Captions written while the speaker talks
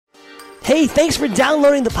Hey, thanks for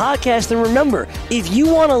downloading the podcast, and remember, if you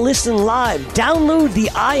want to listen live, download the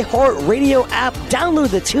iHeartRadio app,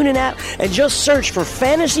 download the TuneIn app, and just search for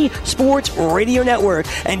Fantasy Sports Radio Network,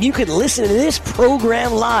 and you can listen to this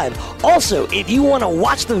program live. Also, if you want to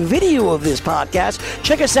watch the video of this podcast,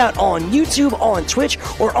 check us out on YouTube, on Twitch,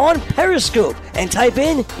 or on Periscope, and type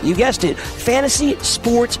in, you guessed it, Fantasy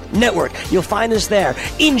Sports Network. You'll find us there.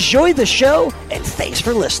 Enjoy the show, and thanks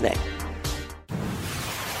for listening.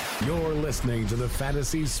 You're listening to the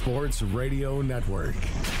Fantasy Sports Radio Network.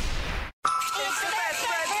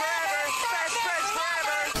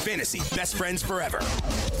 Fantasy Best Friends Forever.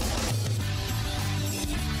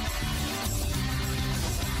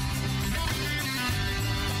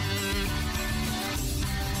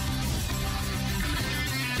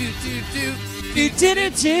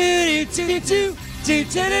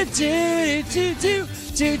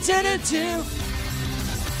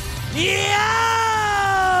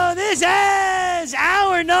 Yeah, this is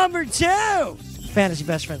hour number 2. Fantasy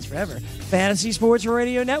Best Friends Forever. Fantasy Sports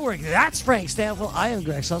Radio Network. That's Frank Stanfield. I am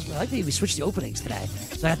Greg Sussman. I like to even switch the openings today,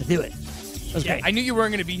 so I have to do it. Yeah, I knew you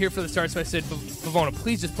weren't going to be here for the start, so I said, Pavona,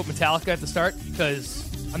 please just put Metallica at the start, because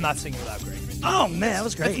I'm not singing without Greg. Oh, man, that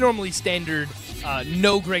was great. That's normally standard,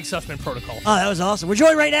 no Greg Sussman protocol. Oh, that was awesome. We're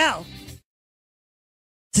joined right now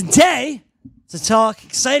today to talk,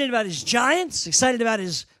 excited about his Giants, excited about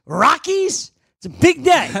his Rockies. It's a big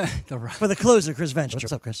day for the closer, Chris Venture.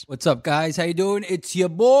 What's up, Chris? What's up, guys? How you doing? It's your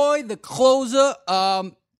boy, the closer.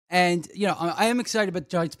 And, you know, I am excited about the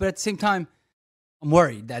Giants, but at the same time, I'm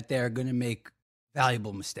worried that they're going to make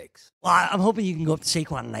valuable mistakes. Well, I'm hoping you can go up to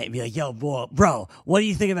Saquon tonight and be like, yo, bro, what do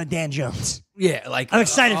you think about Dan Jones? Yeah, like... I'm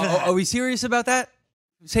excited for that. Are we serious about that,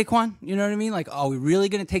 Saquon? You know what I mean? Like, are we really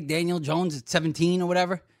going to take Daniel Jones at 17 or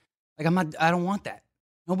whatever? Like, I don't want that.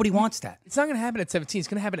 Nobody wants that. It's not going to happen at 17. It's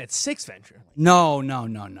going to happen at 6, Venture. No.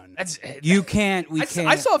 You can't. We can't.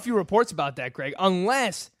 I saw a few reports about that, Greg,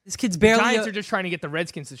 unless this kid's barely... the Giants are just trying to get the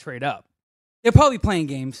Redskins to trade up. They're probably playing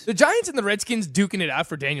games. The Giants and the Redskins duking it out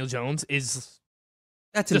for Daniel Jones is...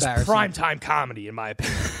 That's just embarrassing. primetime comedy, in my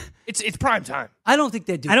opinion. It's primetime. I don't think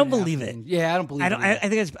they're doing I don't believe it. Yeah, I don't believe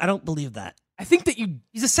it. I don't believe that. I think that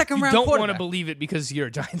he's a second-round don't quarterback. want to believe it because you're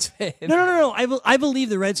a Giants fan. No. I believe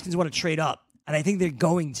the Redskins want to trade up, and I think they're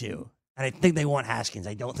going to. And I think they want Haskins.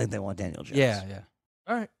 I don't think they want Daniel Jones. Yeah.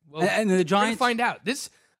 All right. Well, and the Giants... we're going to find out.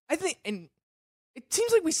 I think, and it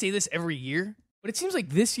seems like we say this every year, but it seems like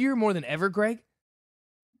this year more than ever, Greg,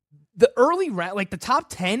 the early round, like the top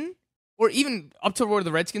 10, or even up to where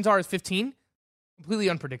the Redskins are as 15, completely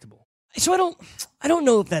unpredictable. So I don't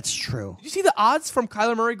know if that's true. Did you see the odds from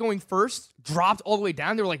Kyler Murray going first dropped all the way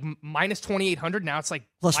down? They were like minus 2,800. Now it's like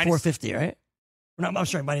plus 450, right? No, I'm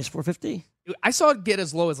sorry, minus 450. I saw it get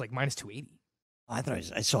as low as like minus 280. I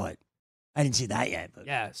thought I saw it. I didn't see that yet. But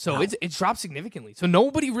yeah, so it's dropped significantly. So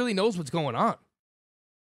nobody really knows what's going on.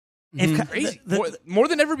 It's crazy. More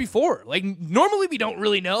than ever before. Like, normally we don't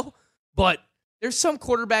really know, but there's some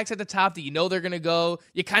quarterbacks at the top that you know they're going to go.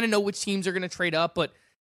 You kind of know which teams are going to trade up, but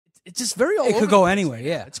it's just very all over. It could go anywhere,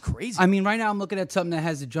 yeah. It's crazy. I mean, right now I'm looking at something that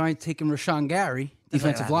has the Giants taking Rashawn Gary,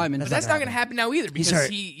 defensive lineman. But that's not going to happen now either because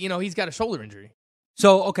he's got a shoulder injury.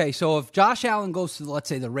 So if Josh Allen goes to, let's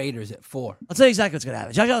say, the Raiders at 4. I'll tell you exactly what's going to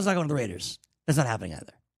happen. Josh Allen's not going to the Raiders. That's not happening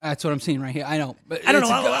either. That's what I'm seeing right here. I know. But I don't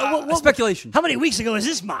know. What speculation. How many weeks ago is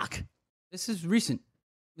this mock? This is recent.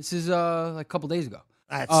 This is like a couple days ago.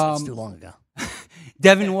 It's too long ago.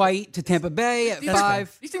 Devin White to Tampa Bay at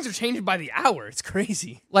 5. These things are changing by the hour. It's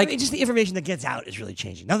crazy. Like, just the information that gets out is really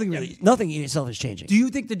changing. Nothing in itself is changing. Do you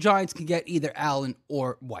think the Giants can get either Allen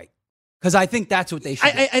or White? Because I think that's what they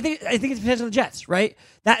should do. I think it depends on the Jets, right?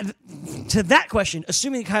 To that question,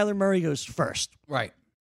 assuming Kyler Murray goes first. Right.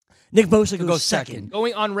 Nick Bosa goes second.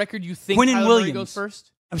 Going on record, you think Quinnen Kyler Williams Murray goes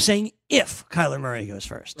first? I'm saying if Kyler Murray goes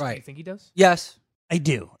first. Right. You think he does? Yes. I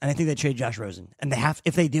do. And I think they trade Josh Rosen. And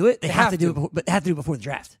if they do it, they have to do it before, but they have to do it before the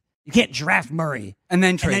draft. You can't draft Murray and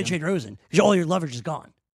then trade Rosen because all your leverage is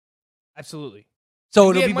gone. Absolutely. So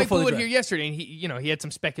it'll be Mike before the Blewett draft. here yesterday, and he had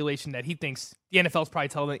some speculation that he thinks the NFL's probably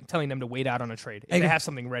telling them to wait out on a trade if they have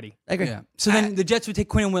something ready. I agree. Yeah. So then the Jets would take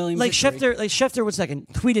Quinnen Williams. Like Schefter, 1 second,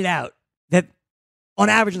 tweeted out that on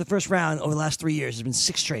average in the first round over the last 3 years, there's been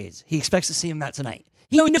 6 trades. He expects to see him out tonight.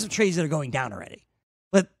 He knows some trades that are going down already.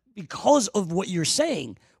 But because of what you're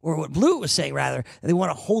saying, or what Blewett was saying, rather, that they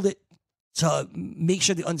want to hold it to make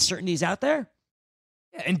sure the uncertainty is out there.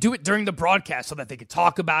 Yeah, and do it during the broadcast so that they could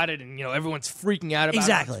talk about it, and everyone's freaking out about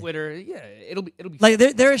it on Twitter. Yeah, it'll be like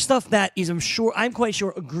there is stuff that I'm quite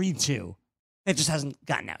sure agreed to. It just hasn't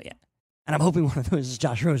gotten out yet, and I'm hoping one of those is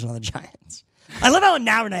Josh Rosen on the Giants. I love how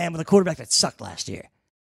enamored I am with a quarterback that sucked last year.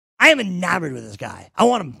 I am enamored with this guy. I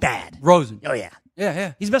want him bad. Rosen. Oh, yeah.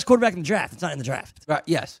 Yeah. He's the best quarterback in the draft. It's not in the draft. Right.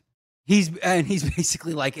 Yes. He's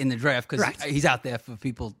basically like in the draft because he's out there for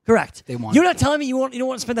people. Correct. They want. You're not telling me you don't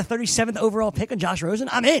want to spend the 37th overall pick on Josh Rosen?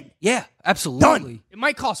 I'm in. Yeah, absolutely. It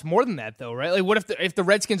might cost more than that, though, right? Like, what if the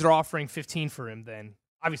Redskins are offering 15 for him? Then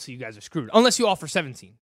obviously you guys are screwed. Unless you offer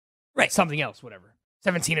 17, right? Something else, whatever.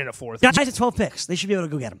 17 and a fourth. Guys at 12 picks. They should be able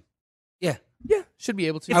to go get him. Yeah, should be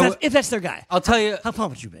able to. If that's their guy. I'll tell you. How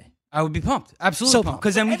pumped would you be? I would be pumped. Absolutely So pumped.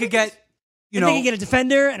 Because then we could get. They can get a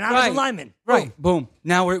defender and an offensive lineman. Right. Boom.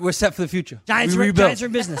 Now we're set for the future. Giants are in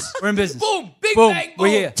business. We're in business. Boom. Big bang. Boom. We're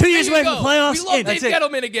here. 2 years away from the playoffs. We love Dave That's it.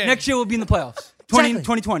 Gettleman again. Next year we'll be in the playoffs. Exactly.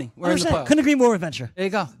 2020. We're in the 100%. playoffs. Couldn't agree more with Venture. There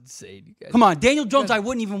you go. Insane, you guys. Come on. Daniel Jones I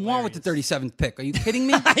wouldn't even want with the 37th pick. Are you kidding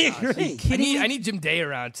me? I agree. I need Jim Day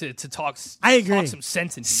around to talk. I agree. Talk some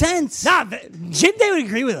sense into Sense. Nah, Jim Day would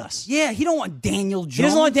agree with us. Yeah, he don't want Daniel Jones. He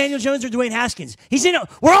doesn't want Daniel Jones or Dwayne Haskins. He's in.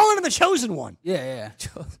 We're all in the chosen one. Yeah.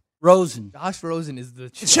 Rosen. Josh Rosen is the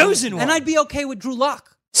chosen one. And I'd be okay with Drew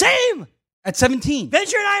Lock Same. at 17.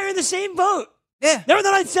 Venture and I are in the same boat. Yeah. Never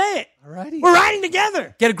thought I'd say it. Alrighty. We're riding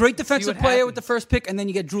together. Get a great defensive what player with happens. the first pick, and then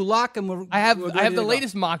you get Drew Lock, and I have we're the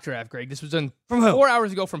latest mock draft, Greg. This was done From who? 4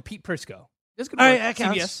 hours ago from Pete Prisco. This could All right, work. that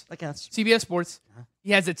counts. CBS. That counts. CBS Sports.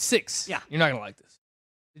 He has it 6. Yeah. You're not gonna like this.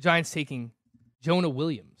 The Giants taking Jonah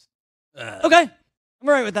Williams. Okay. I'm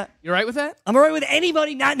all right with that. You all right with that? I'm all right with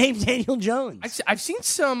anybody not named Daniel Jones. I've seen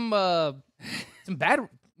some bad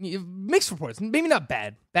mixed reports. Maybe not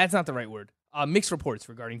bad. Bad's not the right word. Mixed reports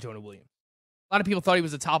regarding Jonah Williams. A lot of people thought he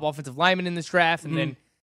was the top offensive lineman in this draft, and then,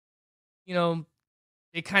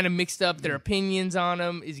 they kind of mixed up their opinions on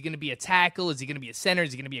him. Is he going to be a tackle? Is he going to be a center?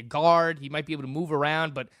 Is he going to be a guard? He might be able to move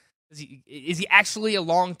around, but is he actually a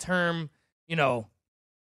long-term,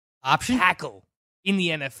 option tackle in the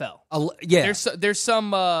NFL? Yeah. There's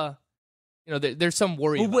some there's some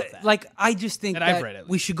worry about that. Like, I just think That I've that read, at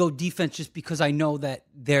we should go defense just because I know that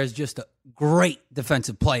there's just great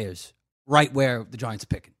defensive players right where the Giants are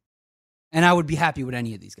picking. And I would be happy with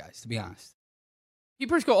any of these guys, to be honest. Pete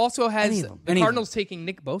Prisco also has Any of them. the Cardinals taking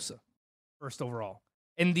Nick Bosa first overall,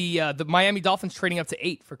 and the Miami Dolphins trading up to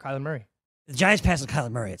 8 for Kyler Murray. The Giants passed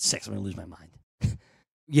Kyler Murray at 6. I'm going to lose my mind.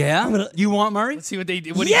 Yeah? You want Murray? Let's see what they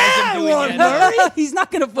do. What Yeah, he ends up doing. I want Yeah. Murray. He's not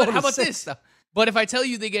going to But vote. how about this? But if I tell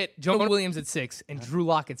you they get Jonah Williams at 6 and Drew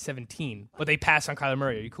Lock at 17, but they pass on Kyler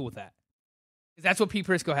Murray, are you cool with that? Because that's what Pete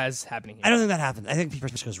Prisco has happening here. I don't think that happened. I think Pete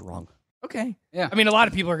Prisco's wrong. Okay. Yeah. I mean, a lot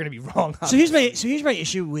of people are going to be wrong. So here's my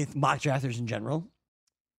issue with mock drafters in general,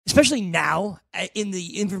 especially now in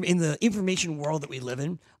the information world that we live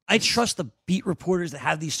in. I trust the beat reporters that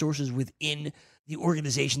have these sources within the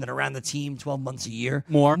organization that are around the team 12 months a year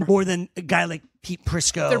More than a guy like Pete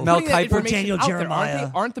Prisco, They're Mel putting that Kiper, information Daniel out there,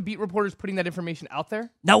 Jeremiah. aren't the beat reporters putting that information out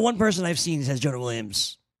there? Not one person I've seen says Jonah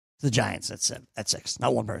Williams to the Giants at 6.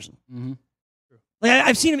 Not one person. Mhm. Like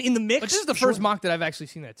I've seen him in the mix. But this is the sure. first mock that I've actually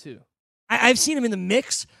seen that too. I've seen him in the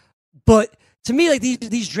mix, but to me, like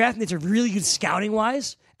these draft nights are really good scouting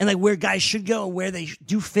wise, and like where guys should go and where they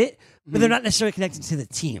do fit, but they're not necessarily connected to the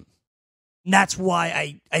team. And that's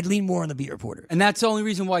why I lean more on the beat reporter. And that's the only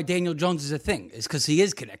reason why Daniel Jones is a thing, is because he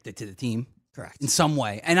is connected to the team. Correct. In some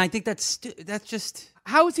way. And I think that's just...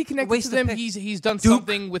 How is he connected waste to them? of pick. He's done Duke.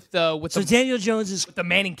 something with So the Daniel Jones is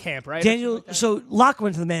Manning camp, right? Daniel. So Locke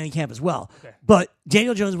went to the Manning camp as well, but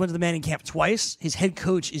Daniel Jones went to the Manning camp twice. His head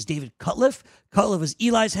coach is David Cutcliffe. Cutcliffe was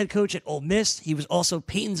Eli's head coach at Ole Miss. He was also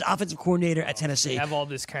Peyton's offensive coordinator at Tennessee. They have all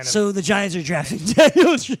this kind of So the Giants are drafting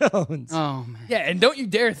Daniel Jones. Oh, man. yeah, and don't you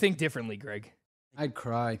dare think differently, Greg. I'd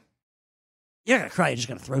cry. You're gonna cry. You're just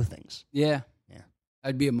gonna throw things. Yeah. Yeah.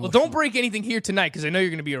 I'd be emotional. Well, don't break anything here tonight because I know you're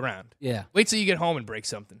going to be around. Yeah. Wait till you get home and break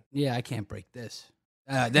something. Yeah, I can't break this.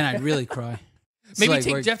 Then I'd really cry. It's Maybe like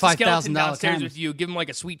take we're Jeff the Skeleton $5,000 downstairs cameras. with you. Give him like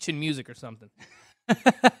a sweet chin music or something.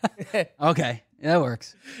 Okay. Yeah, that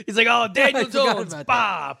works. He's like, oh, Daniel I forgot Jones. about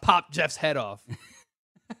Bah! Pop Jeff's head off.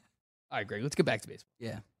 All right, Greg, let's get back to baseball.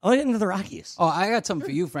 Yeah. I want to get into the Rockies. Oh, I got something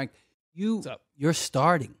for you, Frank. What's up? You're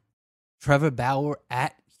starting Trevor Bauer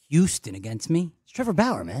at Houston against me It's Trevor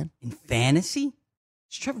Bauer, man. in fantasy?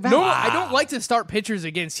 It's Trevor Bauer. No, I don't like to start pitchers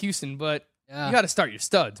against Houston, but Yeah. you got to start your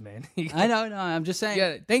studs, man. I know, no, I'm just saying.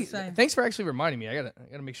 Yeah, Just saying. thanks for actually reminding me. I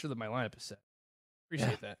gotta make sure that my lineup is set.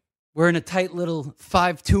 Appreciate that. We're in a tight little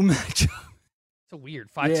 5-2 matchup. So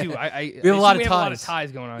weird. 5-2. Yeah. I We have a lot of we have a lot of ties.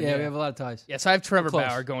 ties going on. Yeah, we have a lot of ties. Yeah, so I have Trevor Close.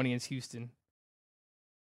 Bauer going against Houston.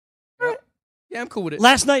 All right. Yeah, I'm cool with it.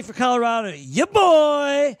 Last night for Colorado, your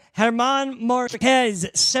boy, German Marquez,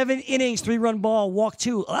 7 innings, 3-run ball, walked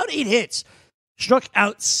 2, allowed 8 hits, struck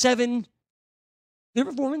out 7, Good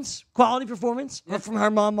performance, quality performance from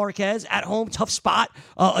German Marquez at home. Tough spot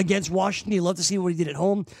against Washington. You love to see what he did at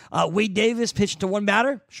home. Wade Davis pitched to one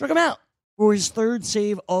batter, struck him out for his third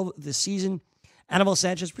save of the season. Anibal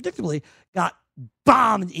Sanchez predictably got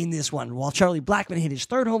bombed in this one, while Charlie Blackmon hit his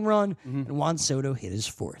third home run and Juan Soto hit his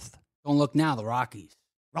fourth. Don't look now, the Rockies.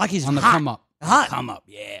 Rockies on the hot. come up. Hot. Come up,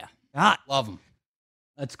 yeah. Hot. Love them.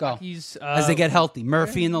 Let's go. He's As they get healthy.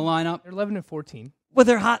 Murphy in the lineup. They're 11-14. Well,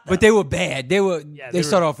 they're hot, though. But they were bad. They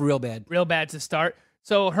started off real bad. Real bad to start.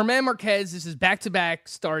 So German Marquez, this is back-to-back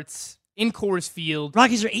starts in Coors Field.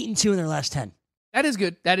 Rockies are 8-2 in their last 10. That is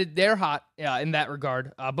good. They're hot in that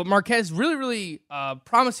regard. But Marquez, really, really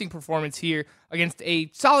promising performance here against a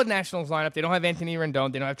solid Nationals lineup. They don't have Anthony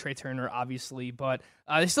Rendon. They don't have Trey Turner, obviously. But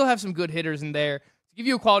they still have some good hitters in there. To give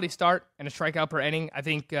you a quality start and a strikeout per inning, I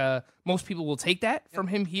think most people will take that from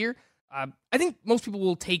him here. I think most people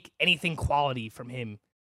will take anything quality from him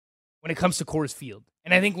when it comes to Coors Field.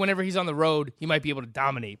 And I think whenever he's on the road, he might be able to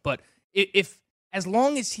dominate. But if as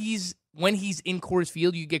long as when he's in Coors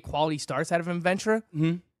Field, you get quality starts out of him, Ventura,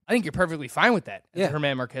 I think you're perfectly fine with that as a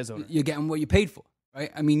German Marquez owner. You're getting what you paid for,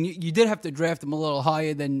 right? I mean, you did have to draft him a little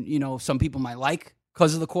higher than, some people might like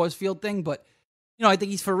because of the Coors Field thing. But, I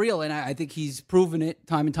think he's for real, and I think he's proven it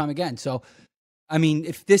time and time again. So, I mean,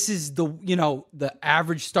 if this is the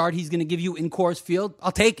average start he's going to give you in Coors Field,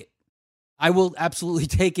 I'll take it. I will absolutely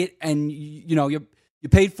take it, and you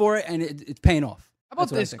paid for it, and it's paying off. How about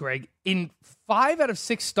this, Greg? In 5 out of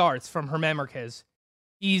 6 starts from German Marquez,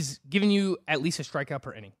 he's given you at least a strikeout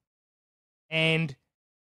per inning, and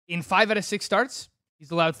in 5 out of 6 starts,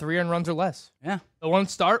 he's allowed 3 earned runs or less. Yeah, the one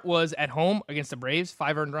start was at home against the Braves,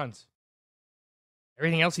 5 earned runs.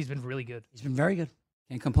 Everything else, he's been really good. He's been very good.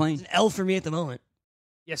 Can't complain. It's an L for me at the moment.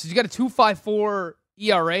 Yeah, so you got a 2.54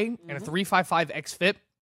 ERA and a 3.55 xFIP.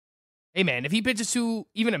 Hey, man, if he pitches to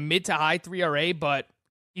even a mid to high 3 ERA, but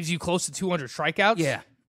gives you close to 200 strikeouts,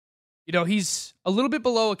 he's a little bit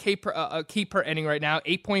below a K per inning right now,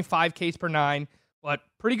 8.5 Ks per 9, but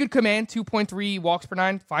pretty good command, 2.3 walks per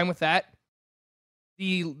 9, fine with that.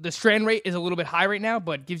 The strand rate is a little bit high right now,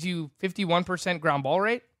 but gives you 51% ground ball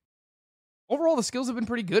rate. Overall, the skills have been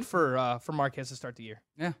pretty good for Marquez to start the year.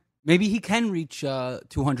 Yeah. Maybe he can reach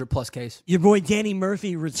 200-plus Ks. Your boy Danny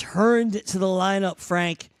Murphy returned to the lineup,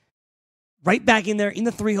 Frank. Right back in there in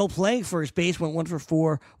the 3-hole play. First base went 1 for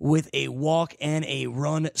 4 with a walk and a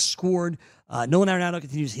run scored. Nolan Arenado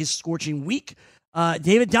continues his scorching week.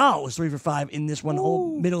 David Dahl was 3 for 5 in this one,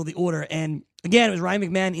 whole middle of the order. And again, it was Ryan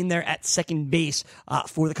McMahon in there at second base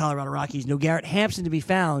for the Colorado Rockies. No Garrett Hampson to be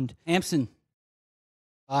found. Hampson.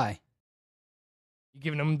 Bye. You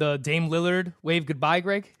giving him the Dame Lillard wave goodbye,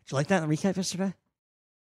 Greg? Did you like that in the recap yesterday?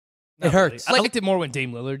 It hurts. Really. I liked it more when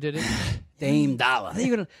Dame Lillard did it. Dame Dollar. I think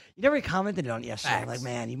you never commented on it yesterday. Facts. Like,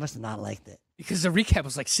 man, you must have not liked it. Because the recap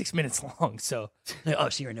was like 6 minutes long, so... Oh,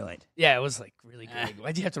 so you're annoyed. Yeah, it was like really good.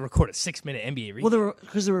 Why'd you have to record a 6-minute NBA recap? Well,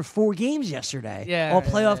 because there were 4 games yesterday. Yeah. All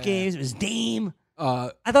playoff games. It was Dame.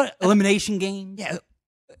 I thought elimination game. Yeah.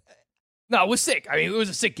 No, it was sick. I mean, it was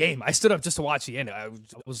a sick game. I stood up just to watch the end. I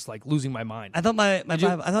was like losing my mind. I thought I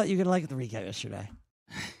thought you were gonna like the recap yesterday.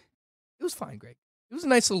 It was fine, Greg. It was a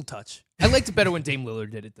nice little touch. I liked it better when Dame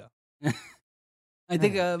Lillard did it, though. I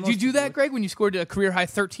think. Did you do that, Greg, when you scored a career high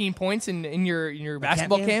 13 points in your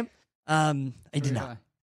basketball camp? I did not.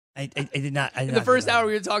 I did not. In the first hour,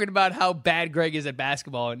 we were talking about how bad Greg is at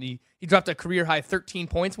basketball, and he dropped a career high 13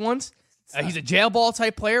 points once. He's a jail ball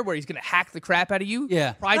type player where he's going to hack the crap out of you.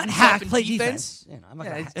 Yeah. Prides himself in play defense.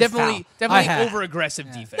 It's definitely over aggressive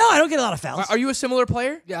defense. No, I don't get a lot of fouls. Are you a similar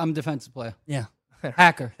player? Yeah, I'm a defensive player. Yeah.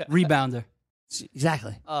 Hacker. Rebounder.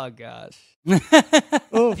 Exactly. Oh, gosh.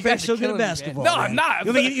 Oh, You Frank's guys so are good killing at me, basketball. man. No, man. I'm not.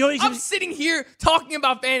 I'm I'm sitting here talking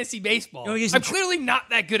about fantasy baseball. I'm clearly not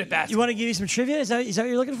that good at basketball. You want to give you some trivia? Is that what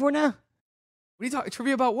you're looking for now? What are you talking?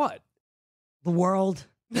 Trivia about what? The world.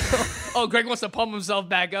 Oh, Greg wants to pump himself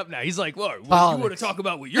back up now. He's like, well, you want to talk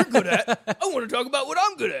about what you're good at. I want to talk about what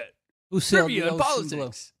I'm good at. Who sailed Trivia the and ocean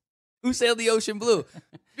politics. Who sailed the ocean blue?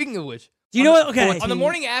 Speaking of which. Do you know what? Okay. On the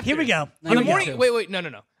morning after. Here we go. On the morning. Wait.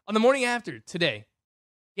 No. On the morning after today,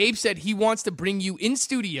 Gabe said he wants to bring you in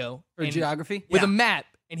studio For geography? with a map,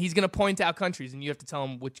 and he's going to point out countries, and you have to tell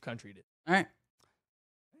him which country it is. All right.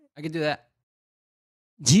 I can do that.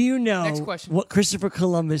 Do you know Next question. what Christopher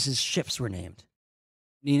Columbus's ships were named?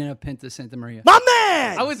 Nina Pinta Santa Maria. My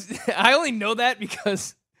man! I only know that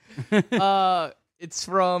because it's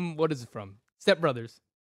from, what is it from? Step Brothers.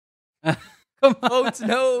 Come on. Boats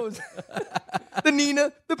knows. The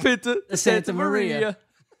Nina, the Pinta, the Santa Maria.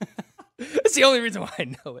 That's the only reason why I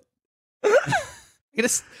know it.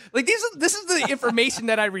 This is the information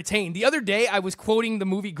that I retain. The other day, I was quoting the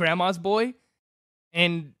movie Grandma's Boy,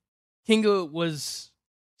 And Kinga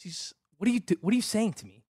what are you saying to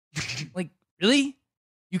me? Like, really?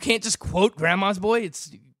 You can't just quote Grandma's Boy? It's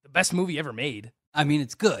the best movie ever made. I mean,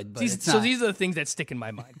 it's good, but it's so not. these are the things that stick in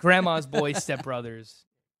my mind. Grandma's Boy, Step Brothers.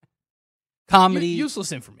 Comedy.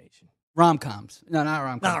 Useless information. Rom-coms. No, not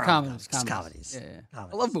rom-coms. Not rom-coms. Just comedies. Yeah.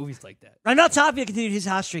 Comedies. I love movies like that. Right now, Tapia continued his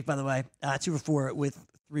hot streak, by the way. 2 for 4 with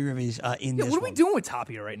 3 ribbies in this What are we one. doing with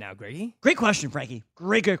Tapia right now, Greggy? Great question, Frankie.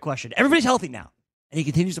 Great question. Everybody's healthy now, and he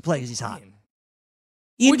continues to play because he's hot. Man.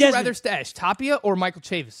 Ian Would you Desmond, rather stash Tapia or Michael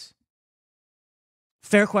Chavis?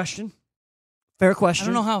 fair question. I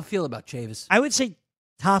don't know how I feel about Chavis. I would say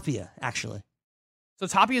Tapia, actually. So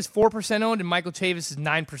Tapia is 4% owned and Michael Chavis is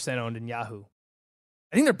 9% owned in Yahoo.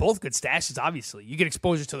 I think they're both good stashes, obviously. You get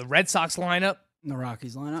exposure to the Red Sox lineup. The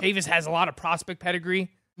Rockies lineup. Chavis has a lot of prospect pedigree.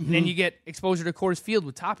 Mm-hmm. And then you get exposure to Coors Field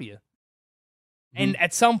with Tapia. Mm-hmm. And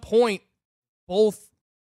at some point, both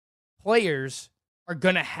players are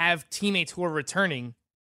going to have teammates who are returning.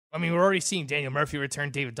 I mean, we're already seeing Daniel Murphy return,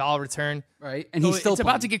 David Dahl return. Right. And So he's still it's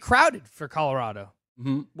about to get crowded for Colorado.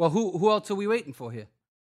 Mm-hmm. Well, who else are we waiting for here?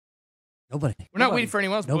 Nobody. We're not waiting for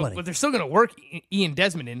anyone else, but they're still going to work Ian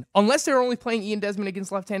Desmond in, unless they're only playing Ian Desmond against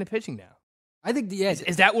left-handed pitching now. I think,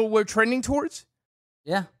 Is that what we're trending towards?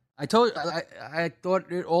 Yeah. I thought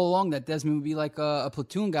it all along that Desmond would be like a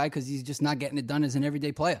platoon guy because he's just not getting it done as an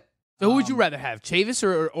everyday player. So who would you rather have, Chavis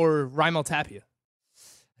or Raimel Tapia?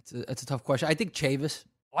 That's a tough question. I think Chavis.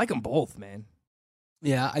 I like them both, man.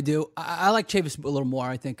 Yeah, I do. I like Chavis a little more,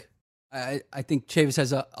 I think. I think Chavis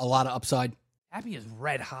has a lot of upside. Tapia is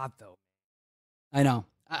red hot, though. I know.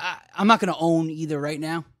 I'm not going to own either right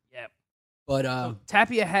now. Yeah. But So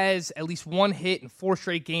Tapia has at least 1 hit in 4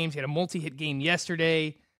 straight games. He had a multi-hit game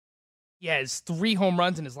yesterday. He has 3 home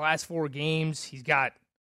runs in his last 4 games. He's got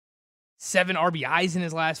 7 RBIs in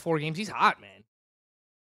his last 4 games. He's hot, man.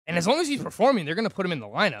 And as long as he's performing, they're going to put him in the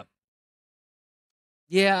lineup.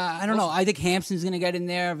 yeah, I don't know. I think Hampson's going to get in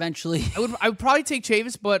there eventually. I would probably take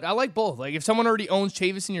Chavis, but I like both. Like, if someone already owns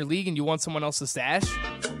Chavis in your league and you want someone else to stash,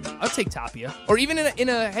 I'll take Tapia. Or even in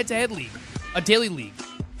a head-to-head league, a daily league.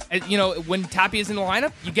 You know, when Tapia's in the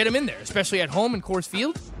lineup, you get him in there, especially at home in Coors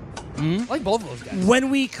Field. I like both of those guys. When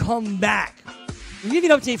we come back, we'll give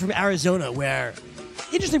you an update from Arizona where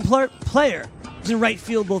interesting player was in right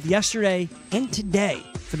field both yesterday and today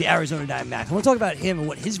for the Arizona Diamondbacks. I want to talk about him and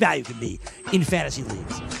what his value could be in fantasy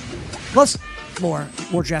leagues. Plus, more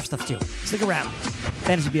draft stuff too. Stick around.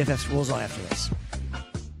 Fantasy BFFs rolls on after this.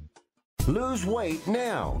 Lose weight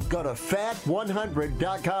now. Go to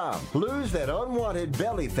fat100.com. Lose that unwanted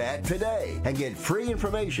belly fat today and get free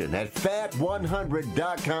information at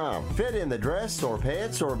fat100.com. Fit in the dress or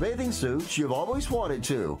pants or bathing suits you've always wanted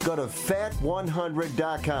to. Go to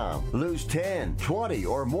fat100.com. Lose 10, 20,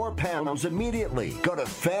 or more pounds immediately. Go to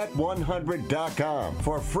fat100.com.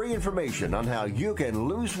 For free information on how you can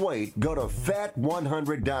lose weight, go to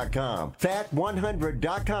fat100.com.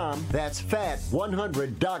 Fat100.com. That's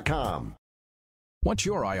fat100.com. What's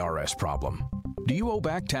your IRS problem? Do you owe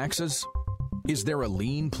back taxes? Is there a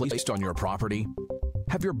lien placed on your property?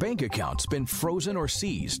 Have your bank accounts been frozen or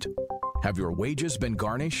seized? Have your wages been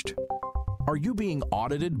garnished? Are you being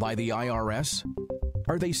audited by the IRS?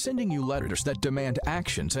 Are they sending you letters that demand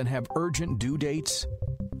actions and have urgent due dates?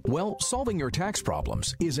 Well, solving your tax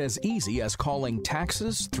problems is as easy as calling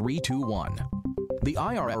Taxes 321. The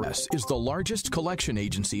IRS is the largest collection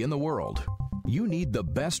agency in the world. You need the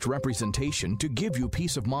best representation to give you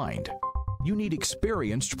peace of mind. You need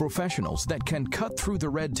experienced professionals that can cut through the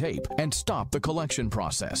red tape and stop the collection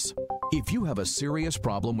process. If you have a serious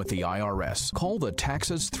problem with the IRS, call the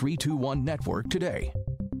Taxes 321 network today.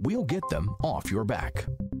 We'll get them off your back.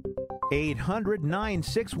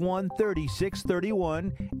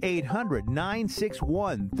 800-961-3631,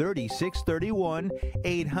 800-961-3631,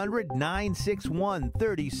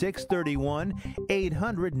 800-961-3631,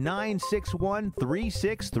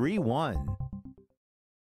 800-961-3631.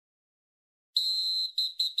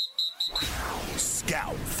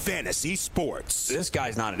 Scout Fantasy Sports. This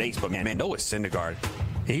guy's not an ace, but man, Noah Syndergaard,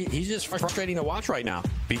 he's just frustrating to watch right now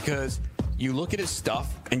because you look at his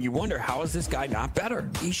stuff and you wonder, how is this guy not better?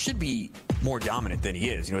 He should be more dominant than he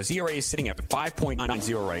is. You know, his ERA is sitting at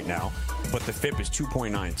 5.90 right now, but the FIP is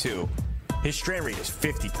 2.92. His strand rate is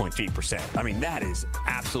 50.8%. I mean, that is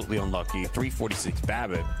absolutely unlucky. 346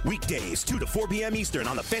 BABIP. Weekdays, 2 to 4 p.m. Eastern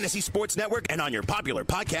on the Fantasy Sports Network and on your popular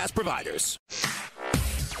podcast providers.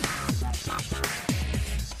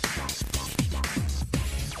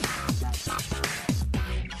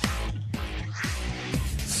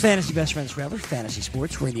 Fantasy Best Friends Forever, Fantasy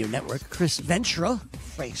Sports Radio Network. Chris Ventura,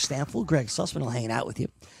 Frank Stampfel, Greg Sussman all hanging out with you.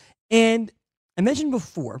 And I mentioned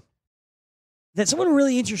before that someone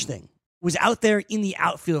really interesting was out there in the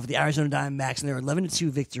outfield for the Arizona Diamondbacks in their 11-2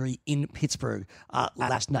 victory in Pittsburgh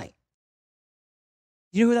last night.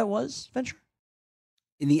 You know who that was, Venture?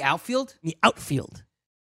 In the outfield? In the outfield.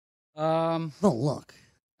 Don't look.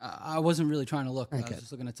 I wasn't really trying to look. Okay. I was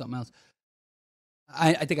just looking at something else.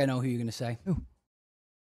 I think I know who you're going to say. Who?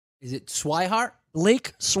 Is it Swihart?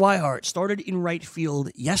 Blake Swihart started in right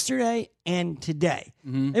field yesterday and today.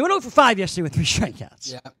 Mm-hmm. They went 0 for 5 yesterday with 3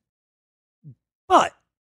 strikeouts. Yeah. But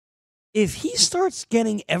if he starts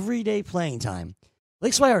getting everyday playing time,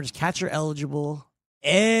 Blake Swihart is catcher eligible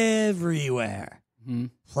everywhere. Mm-hmm.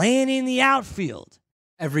 Playing in the outfield.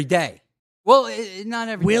 Every day. Well, not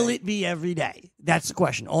every Will day. it be every day? That's the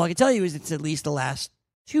question. All I can tell you is it's at least the last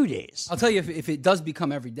 2 days. I'll tell you, if it does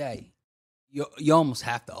become every day, you almost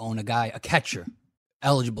have to own a catcher,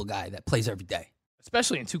 eligible guy that plays every day.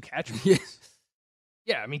 Especially in 2 catchers. Yes.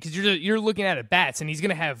 Yeah, I mean, because you're looking at bats, and he's going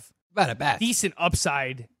to have decent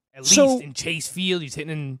upside, at least in Chase Field. He's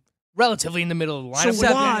hitting relatively in the middle of the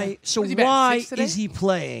lineup. So why is he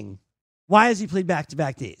playing? Why has he played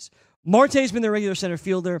back-to-back days? Marte's been their regular center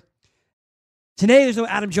fielder. Today, there's no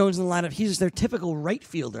Adam Jones in the lineup. He's their typical right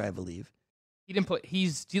fielder, I believe. He didn't play.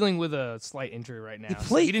 He's dealing with a slight injury right now.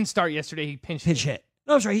 He didn't start yesterday. He pinch hit.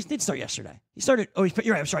 No, I'm sorry. He did start yesterday. He started. Oh,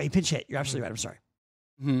 you're right. I'm sorry. He pinch hit. You're absolutely right. I'm sorry.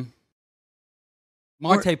 Mm-hmm.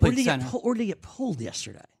 Marte played center. Or did he get pulled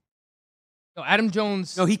yesterday? No, Adam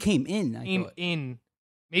Jones. No, he came in. Came in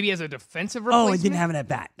maybe as a defensive replacement. Oh, he didn't have an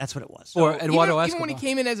at-bat. That's what it was. Or Eduardo Escobar. Even when he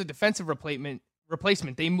came in as a defensive replacement,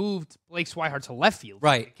 they moved Blake Swihart to left field.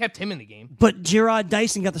 Right. They kept him in the game. But Gerard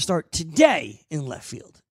Dyson got the start today in left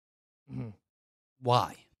field. Mm-hmm.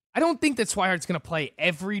 Why? I don't think that Swihart's going to play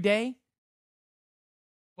every day,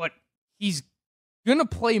 but he's going to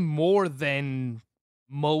play more than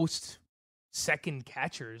most second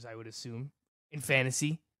catchers, I would assume, in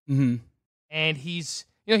fantasy. Mm-hmm. And he's,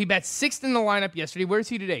 he bats 6th in the lineup yesterday. Where is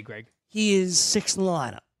he today, Greg? He is 6th in the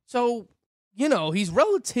lineup. So, he's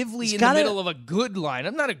relatively the middle of a good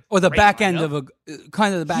lineup, not a or the great back lineup. end of a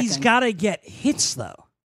kind of the back. He's end. got to get hits though.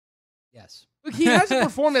 Yes. Look, he hasn't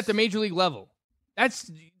performed at the major league level.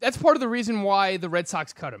 That's part of the reason why the Red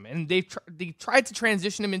Sox cut him, and they tried to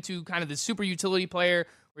transition him into kind of the super utility player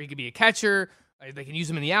where he could be a catcher. They can use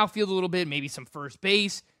him in the outfield a little bit, maybe some first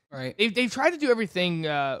base. Right. They've tried to do everything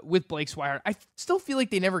with Blake Swihart. I still feel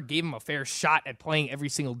like they never gave him a fair shot at playing every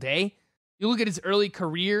single day. You look at his early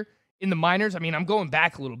career in the minors. I mean, I'm going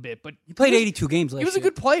back a little bit, but he played 82 games last year. He was a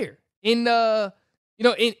good player. In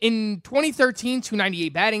 2013,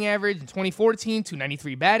 298 batting average. In 2014,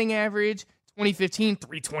 293 batting average. 2015,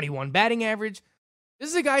 321 batting average. This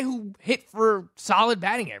is a guy who hit for solid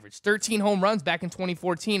batting average. 13 home runs back in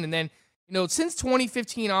 2014, and then since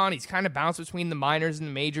 2015 on, he's kind of bounced between the minors and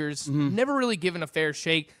the majors. Mm-hmm. Never really given a fair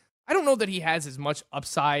shake. I don't know that he has as much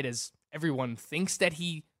upside as everyone thinks that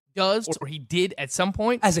he does, or he did at some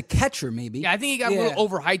point. As a catcher, maybe. Yeah, I think he got a little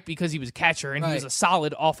overhyped because he was a catcher, and he was a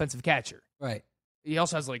solid offensive catcher. Right. He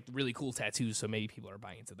also has really cool tattoos, so maybe people are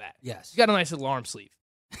buying into that. Yes. He's got a nice little arm sleeve.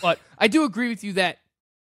 But I do agree with you that,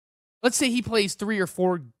 let's say he plays 3 or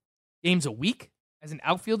 4 games a week as an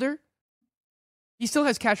outfielder, he still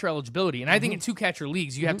has catcher eligibility. And I think in 2 catcher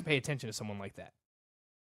leagues, you have to pay attention to someone like that.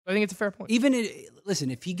 I think it's a fair point. Listen,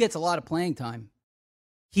 if he gets a lot of playing time,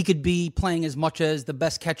 he could be playing as much as the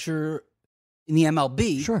best catcher in the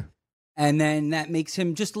MLB. Sure. And then that makes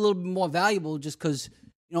him just a little bit more valuable just because,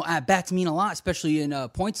 at-bats mean a lot, especially in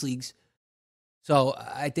points leagues. So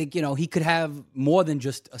I think, he could have more than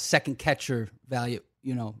just a second catcher value.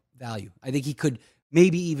 I think he could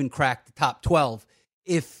maybe even crack the top 12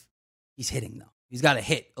 if he's hitting, though. He's got to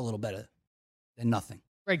hit a little better than nothing.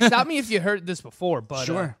 Greg, stop me if you heard this before, but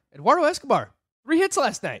sure. Eduardo Escobar, 3 hits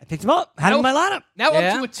last night. I picked him up. Had him in my lineup. Now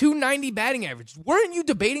up to a 290 batting average. Weren't you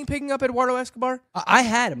debating picking up Eduardo Escobar? I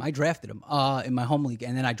had him. I drafted him in my home league,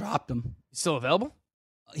 and then I dropped him. He's still available?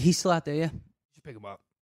 He's still out there, yeah. You should pick him up.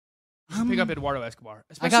 You should pick up Eduardo Escobar. I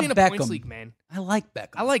Especially got in a points Beckham. league, man. I like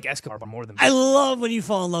Beckham. I like Escobar more than Beckham. I love when you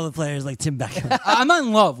fall in love with players like Tim Beckham. I'm not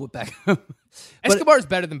in love with Beckham. Escobar is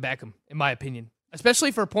better than Beckham, in my opinion.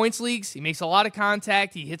 Especially for points leagues. He makes a lot of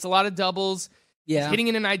contact. He hits a lot of doubles. Yeah. He's hitting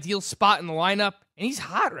in an ideal spot in the lineup. And he's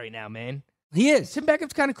hot right now, man. He is. Tim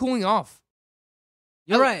Beckham's kind of cooling off.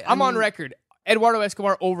 You're right. I'm on record. Eduardo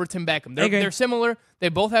Escobar over Tim Beckham. They're similar. They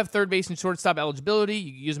both have third base and shortstop eligibility.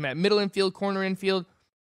 You can use them at middle infield, corner infield.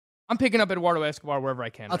 I'm picking up Eduardo Escobar wherever I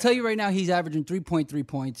can. I'll tell you right now, he's averaging 3.3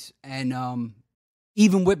 points. And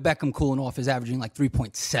even with Beckham cooling off, is averaging like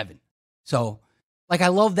 3.7. So, I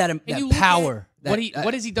love that power.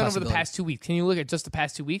 What has he done over the past 2 weeks? Can you look at just the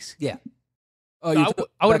past 2 weeks? Yeah. Oh, So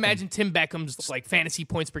I would imagine Tim Beckham's like fantasy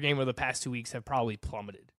points per game over the past 2 weeks have probably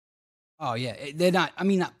plummeted. Oh yeah, they're not. I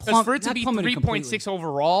mean, not Because for it to not be plummeted 3.6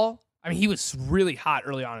 overall, I mean, he was really hot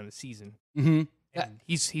early on in the season. Mm-hmm. And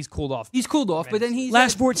he's cooled off. He's cooled off, but then he's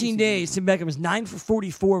last 14 days. Tim Beckham is 9 for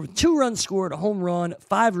 44 with 2 runs scored, a home run,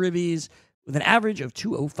 5 ribbies, with an average of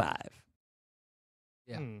 205.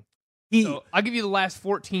 Yeah. So I'll give you the last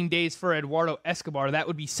 14 days for Eduardo Escobar. That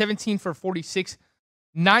would be 17 for 46,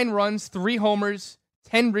 9 runs, 3 homers,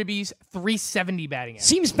 10 ribbies, 370 batting average.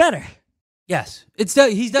 Seems better. Yes,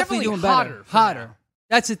 he's definitely doing better. Hotter.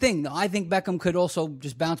 That's the thing, though. I think Beckham could also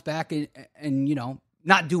just bounce back and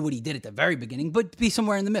not do what he did at the very beginning, but be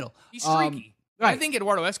somewhere in the middle. He's streaky. Right. I think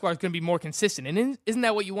Eduardo Escobar is going to be more consistent. And isn't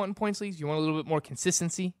that what you want in points leagues? You want a little bit more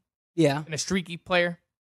consistency? Yeah. And a streaky player?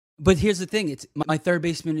 But here's the thing: it's my third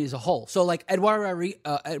baseman is a hole. So like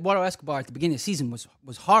Eduardo Escobar at the beginning of the season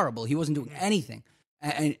was horrible. He wasn't doing anything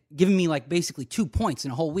and giving me like basically 2 points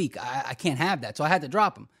in a whole week. I can't have that, so I had to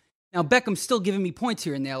drop him. Now Beckham's still giving me points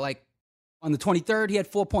here and there. Like on the 23rd, he had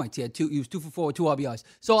 4 points. He was 2 for 4 with 2 RBIs.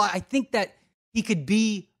 So I think that he could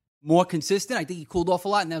be more consistent. I think he cooled off a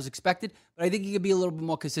lot, and that was expected. But I think he could be a little bit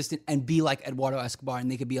more consistent and be like Eduardo Escobar, and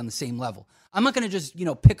they could be on the same level. I'm not going to just,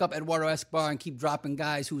 pick up Eduardo Escobar and keep dropping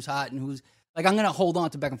guys who's hot and who's like. I'm going to hold on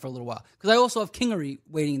to Beckham for a little while because I also have Kingery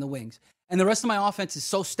waiting in the wings, and the rest of my offense is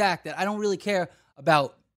so stacked that I don't really care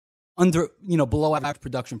about below average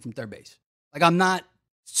production from third base. Like I'm not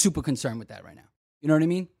super concerned with that right now. You know what I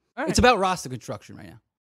mean? All right. It's about roster construction right now.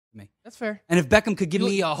 Me. That's fair. And if Beckham could give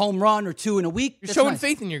me a home run or 2 in a week, You're that's showing nice.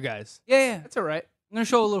 faith in your guys. Yeah. That's all right. I'm gonna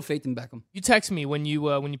show a little faith in Beckham. You text me when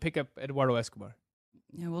you pick up Eduardo Escobar.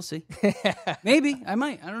 Yeah, we'll see. Maybe I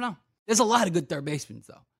might. I don't know. There's a lot of good third basemen,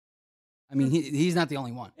 though. I mean, he's not the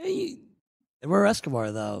only one. We're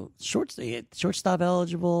Escobar though. Shortstop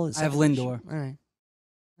eligible. I have Lindor. All right.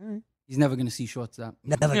 He's never going to see shortstop.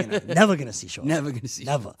 Never gonna see shortstop. Never going to see.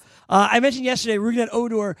 Never. I mentioned yesterday, Rougned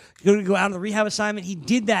Odor going to go out on the rehab assignment. He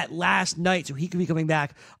did that last night, so he could be coming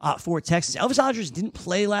back for Texas. Elvis Andrus didn't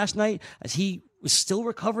play last night as he was still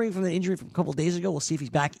recovering from the injury from a couple days ago. We'll see if he's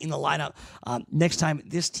back in the lineup next time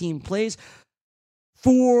this team plays.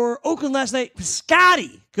 For Oakland last night,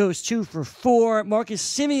 Piscotty goes 2 for 4. Marcus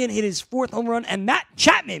Semien hit his 4th home run, and Matt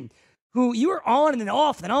Chapman, who you were on and then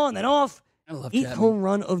off and on and then off. I love 8th Chapman. home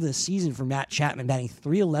run of the season for Matt Chapman, batting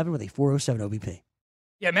 .311 with a .407 OBP.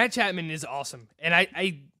 Yeah, Matt Chapman is awesome. And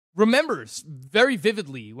I remember very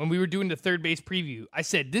vividly when we were doing the third base preview, I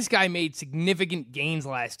said, this guy made significant gains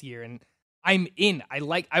last year, and I'm in.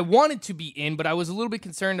 I wanted to be in, but I was a little bit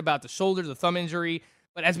concerned about the shoulder, the thumb injury.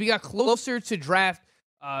 But as we got closer to draft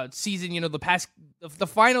season, the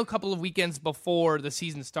final couple of weekends before the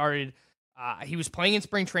season started, he was playing in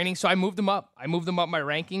spring training, so I moved him up. I moved him up my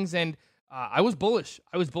rankings, and I was bullish.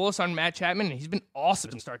 I was bullish on Matt Chapman, and he's been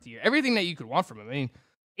awesome to start the year. Everything that you could want from him. I mean,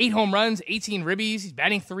 8 home runs, 18 ribbies. He's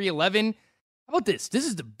batting .311. How about this? This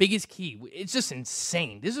is the biggest key. It's just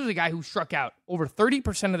insane. This is a guy who struck out over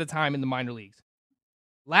 30% of the time in the minor leagues.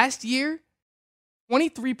 Last year,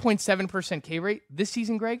 23.7% K rate. This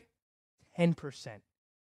season, Greg, 10%.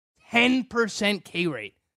 10% K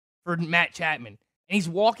rate for Matt Chapman. And he's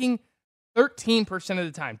walking 13% of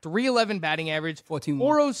the time. .311 batting average,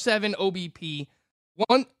 407 OBP,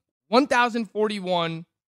 1,041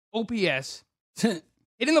 OPS.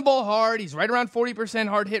 Hitting the ball hard. He's right around 40%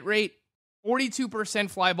 hard hit rate, 42%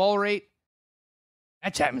 fly ball rate.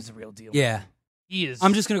 Matt Chapman's the real deal. Yeah. He is.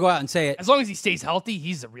 I'm just going to go out and say it. As long as he stays healthy,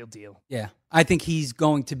 he's the real deal. Yeah. I think he's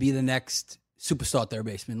going to be the next superstar third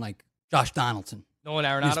baseman, like Josh Donaldson. Nolan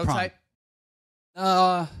Arenado type?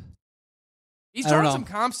 He's I don't throwing know. some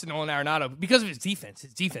comps to Nolan Arenado because of his defense.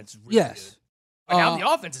 His defense is really Yes. good. But now the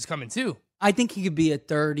offense is coming too. I think he could be a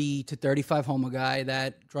 30 to 35 homer guy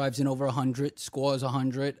that drives in over 100, scores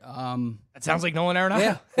 100. That sounds like Nolan Arenado.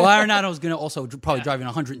 Yeah. Well, Arenado's going to also probably drive in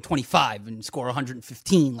 125 and score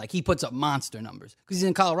 115. Like, he puts up monster numbers because he's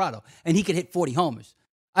in Colorado, and he could hit 40 homers.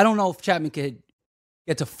 I don't know if Chapman could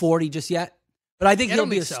get to 40 just yet, but I think I he'll don't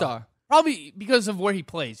be think a so. star. Probably because of where he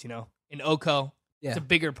plays, in Oco. Yeah. It's a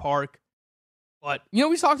bigger park. But,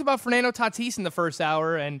 we talked about Fernando Tatis in the first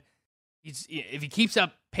hour, and if he keeps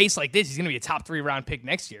up pace like this, he's going to be a top 3 round pick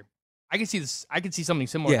next year. I can see this. I can see something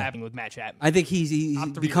similar happening with Matt Chapman. I think he's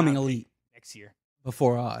Top 3 becoming round elite pick next year.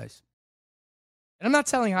 before our eyes. And I'm not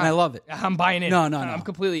selling high. And I love it. I'm buying in. No. I'm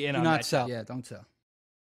completely in Do on not that. sell. Yeah, don't sell.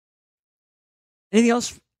 Anything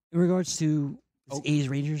else in regards to A's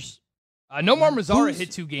Rangers? Nomar Mazara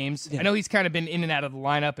hit 2 games. Yeah. I know he's kind of been in and out of the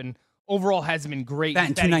lineup, and overall hasn't been great.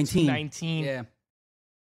 Batting 219. Yeah.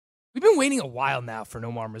 We've been waiting a while now for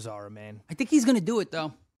Nomar Mazara, man. I think he's going to do it,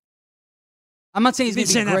 though. I'm not saying He's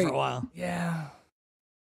he's been saying going to be that great. for a while. Yeah.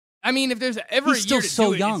 I mean, if there's ever He's a year still to so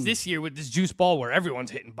do it, young. it's this year with this juice ball where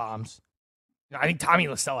everyone's hitting bombs. I think Tommy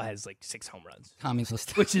La Stella has like 6 home runs. Tommy's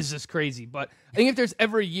list. Which is just crazy. But I think if there's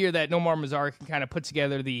ever a year that Nomar Mazara can kind of put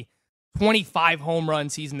together the 25 home run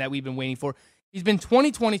season that we've been waiting for, he's been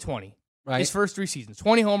 20-20-20. Right. His first 3 seasons.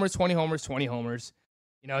 20 homers, 20 homers, 20 homers.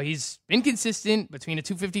 You know, he's been consistent between a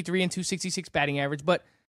 253 and 266 batting average, but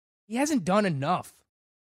he hasn't done enough.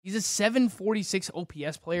 He's a 746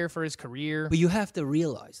 OPS player for his career. But you have to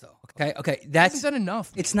realize, though, okay, He that's hasn't done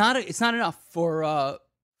enough. it's not enough for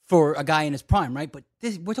a guy in his prime, right? But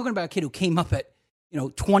we're talking about a kid who came up at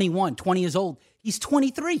 21, 20 years old. He's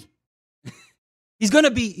 23. He's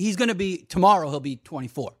gonna be tomorrow. He'll be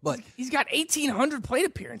 24. But He's got 1,800 plate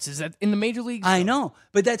appearances in the major leagues. I know,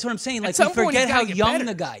 but that's what I'm saying. Like, some we point, forget he's how gotta get young better.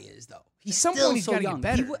 the guy is, though. He's some still point, he's so gotta get young,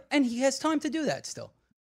 better. and he has time to do that still.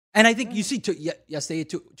 And I think you see yesterday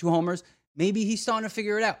two homers. Maybe he's starting to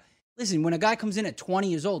figure it out. Listen, when a guy comes in at 20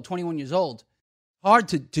 years old, 21 years old, hard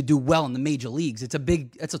to do well in the major leagues. It's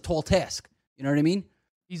a tall task. You know what I mean?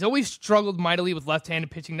 He's always struggled mightily with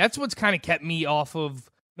left-handed pitching. That's what's kind of kept me off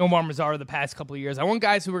of Nomar Mazara the past couple of years. I want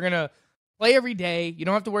guys who are going to play every day. You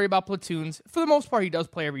don't have to worry about platoons. For the most part, he does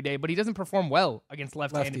play every day, but he doesn't perform well against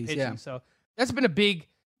left-handed Lefties, pitching. yeah. So that's been a big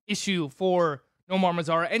issue for Nomar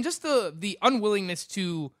Mazara. And just the unwillingness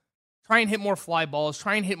to try and hit more fly balls,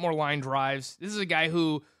 try and hit more line drives. This is a guy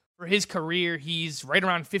who, for his career, he's right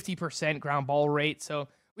around 50% ground ball rate. So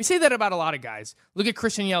we say that about a lot of guys. Look at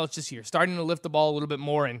Christian Yelich this year, starting to lift the ball a little bit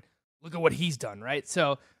more, and look at what he's done, right?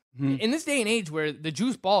 So in this day and age where the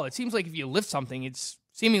juice ball, it seems like if you lift something, it's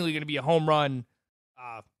seemingly going to be a home run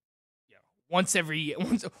once every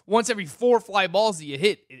 4 fly balls that you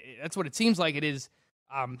hit. That's what it seems like it is.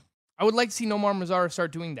 I would like to see Nomar Mazara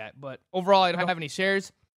start doing that, but overall, I don't have any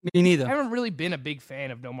shares. Me neither. I haven't really been a big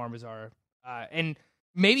fan of Nomar Mazara. And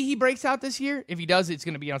maybe he breaks out this year. If he does, it's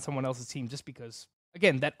going to be on someone else's team just because,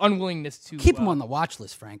 again, that unwillingness to... Keep him on the watch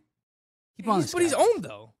list, Frank. Keep him on the But he's owned,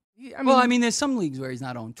 though. I mean, there's some leagues where he's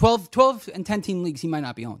not owned. 12 and 10-team leagues, he might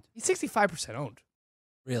not be owned. He's 65% owned.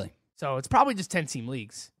 Really? So it's probably just 10-team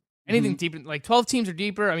leaks. Anything deeper, like 12 teams or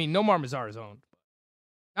deeper, I mean, Nomar Mazara is owned.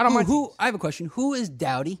 Not on my teams. I have a question. Who is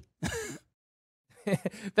Dowdy?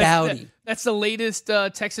 Dowdy. That's the latest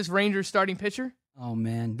Texas Rangers starting pitcher. Oh,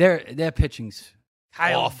 man. Their pitching's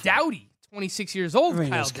Kyle awful. Dowdy, 26 years old.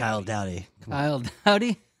 Everybody knows Kyle Dowdy. Kyle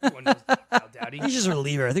Dowdy? Everyone knows Kyle Dowdy. He's just a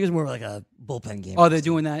reliever. I think it was more like a bullpen game. Oh, they're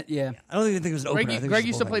doing that? Yeah. I don't even think it was an opener. I think it was Greg just a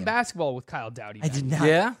used to bullpen play game. basketball with Kyle Dowdy. I did not.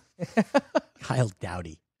 Yeah? Kyle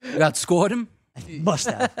Dowdy. You outscored him? I must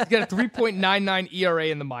have. He's got a 3.99 ERA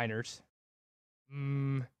in the minors.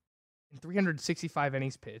 In 365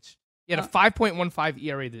 innings pitched. He had a 5.15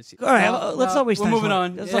 ERA this year. All right, let's not waste we're time. moving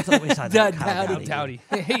on. Let's not waste time. on Kyle Dowdy. Dowdy.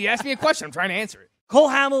 Hey, you asked me a question. I'm trying to answer it. Cole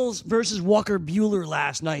Hamels versus Walker Buehler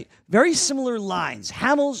last night. Very similar lines.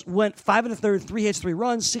 Hamels went 5 1/3, 3 hits, 3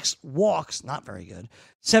 runs, 6 walks, not very good,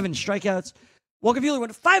 7 strikeouts. Walker Buehler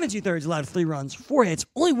went 5 2/3, allowed 3 runs, 4 hits,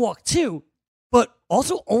 only walked 2, but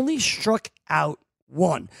also only struck out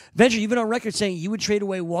 1. Venture, you've been on record saying you would trade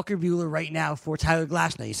away Walker Buehler right now for Tyler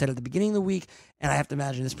Glasnow. You said at the beginning of the week, and I have to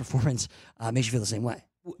imagine this performance makes you feel the same way.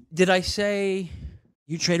 Did I say...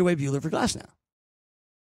 You trade away Buehler for Glasnow.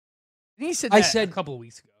 He said I that said- a couple of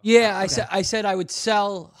weeks ago. Yeah, I said I would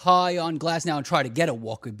sell high on Glass now and try to get a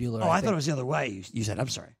Walker Buehler. Oh, I think. thought it was the other way. You said, I'm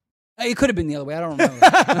sorry. It could have been the other way. I don't remember.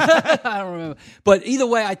 I don't remember. But either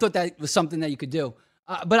way, I thought that was something that you could do.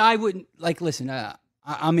 But I wouldn't, listen,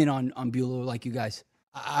 I'm in on Buehler like you guys.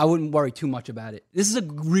 I wouldn't worry too much about it. This is a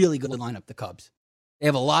really good lineup, the Cubs. They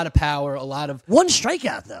have a lot of power, a lot of... 1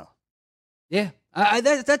 strikeout, though. Yeah,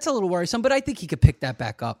 that's a little worrisome, but I think he could pick that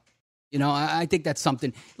back up. You know, I think that's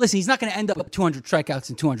something. Listen, he's not going to end up with 200 strikeouts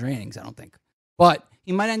in 200 innings, I don't think. But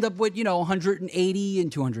he might end up with, 180 in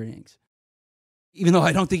 200 innings. Even though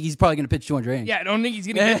I don't think he's probably going to pitch 200 innings. Yeah, I don't think he's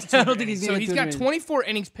going to get to 200 I don't think he's innings. gonna So get he's 200 got innings. 24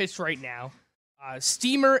 innings pitched right now.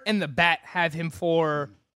 Steamer and the Bat have him for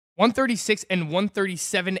 136 and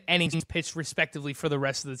 137 innings pitched, respectively, for the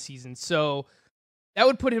rest of the season. So that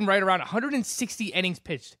would put him right around 160 innings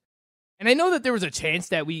pitched. And I know that there was a chance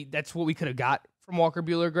that that's what we could have got from Walker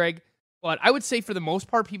Buehler, Greg. But I would say for the most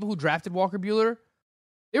part, people who drafted Walker Buehler,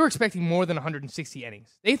 they were expecting more than 160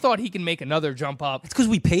 innings. They thought he can make another jump up. It's because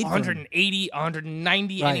we paid for him. 180,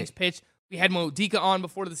 190 Right. innings pitched. We had Modica on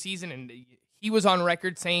before the season, and he was on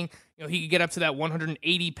record saying he could get up to that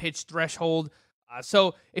 180 pitch threshold.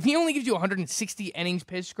 So if he only gives you 160 innings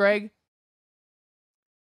pitched, Greg,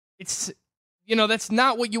 it's that's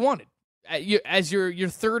not what you wanted. As your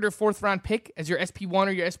 3rd or 4th round pick, as your SP1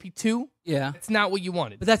 or your SP2, Yeah. it's not what you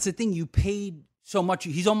wanted. But that's the thing. You paid so much.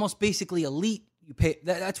 He's almost basically elite. You pay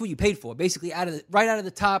that's what you paid for. Basically, right out of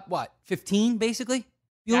the top, 15 basically.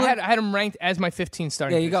 Yeah, I had him ranked as my 15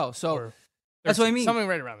 starting. There you go. So that's what I mean. Something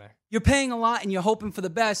right around there. You're paying a lot and you're hoping for the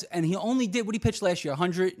best. And he only did what he pitched last year,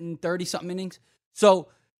 130 something innings. So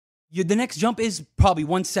the next jump is probably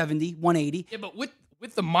 170, 180. Yeah, but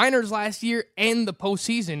with the minors last year and the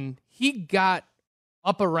postseason, he got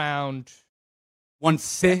up around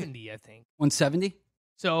 170, I think. 170?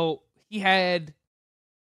 So he had,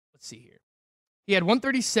 let's see here. He had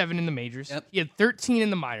 137 in the majors. Yep. He had 13 in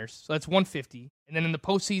the minors, so that's 150. And then in the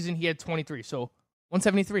postseason, he had 23. So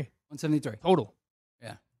 173. 173. Total.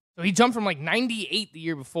 Yeah. So he jumped from like 98 the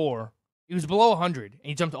year before. He was below 100, and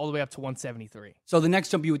he jumped all the way up to 173. So the next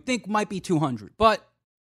jump you would think might be 200. But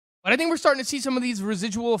I think we're starting to see some of these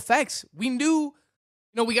residual effects. We knew,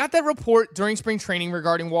 we got that report during spring training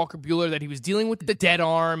regarding Walker Buehler that he was dealing with the dead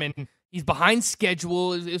arm and he's behind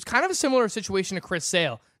schedule. It was kind of a similar situation to Chris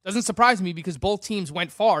Sale. Doesn't surprise me because both teams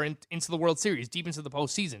went far into the World Series, deep into the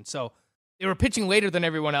postseason. So they were pitching later than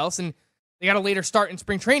everyone else, and they got a later start in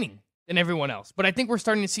spring training than everyone else. But I think we're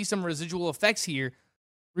starting to see some residual effects here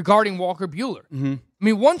regarding Walker Buehler. Mm-hmm. I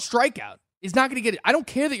mean, one strikeout is not going to get it. I don't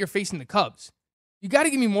care that you're facing the Cubs. You got to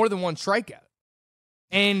give me more than one strikeout.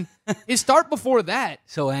 And his start before that.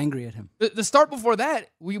 So angry at him. The start before that,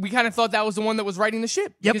 we kind of thought that was the one that was riding the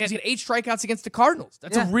ship. Yep. Because he had 8 strikeouts against the Cardinals.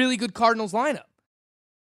 That's a really good Cardinals lineup.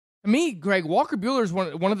 To me, Greg, Walker Buehler is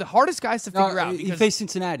one of the hardest guys to figure out. He faced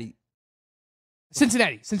Cincinnati.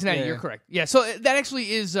 Cincinnati, yeah. You're correct. Yeah, so that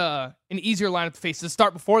actually is an easier lineup to face. The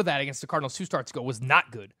start before that against the Cardinals 2 starts ago was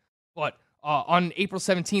not good. But on April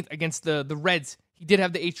 17th against the Reds, he did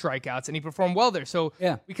have the 8 strikeouts, and he performed well there. So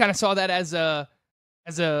we kind of saw that as a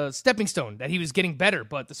stepping stone, that he was getting better.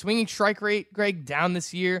 But the swinging strike rate, Greg, down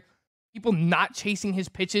this year. People not chasing his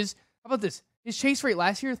pitches. How about this? His chase rate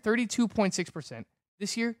last year, 32.6%.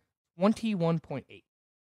 This year, 21.8%.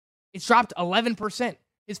 It's dropped 11%.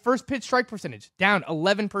 His first pitch strike percentage, down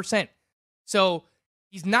 11%. So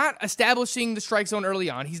he's not establishing the strike zone early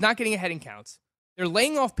on. He's not getting ahead in counts. They're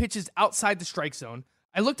laying off pitches outside the strike zone.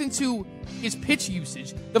 I looked into his pitch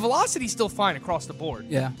usage. The velocity's still fine across the board.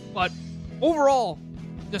 Yeah. But overall,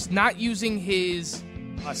 just not using his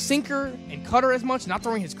sinker and cutter as much, not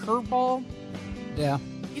throwing his curveball. Yeah.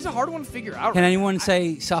 He's a hard one to figure out. Can anyone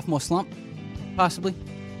say sophomore slump? Possibly.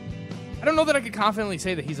 I don't know that I could confidently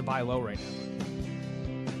say that he's a buy low right now.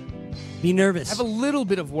 Be nervous. I have a little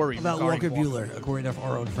bit of worry about Walker Buehler, according to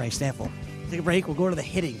our own Frank Staffel. Take a break. We'll go to the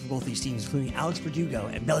hitting for both these teams, including Alex Verdugo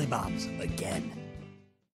and Belly Bombs again.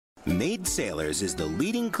 Maid Sailors is the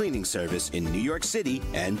leading cleaning service in New York City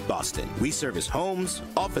and Boston. We service homes,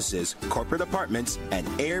 offices, corporate apartments, and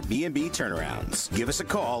Airbnb turnarounds. Give us a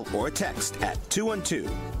call or a text at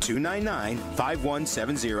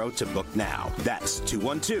 212-299-5170 to book now. That's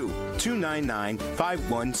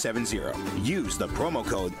 212-299-5170. Use the promo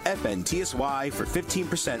code FNTSY for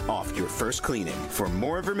 15% off your first cleaning. For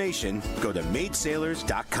more information, go to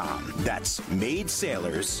maidsailors.com. That's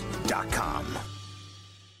maidsailors.com.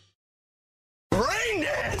 Rain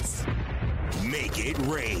dance! Make it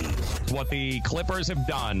rain. What the Clippers have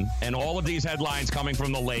done, and all of these headlines coming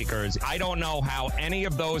from the Lakers, I don't know how any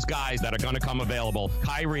of those guys that are going to come available,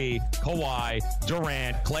 Kyrie, Kawhi,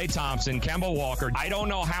 Durant, Klay Thompson, Kemba Walker, I don't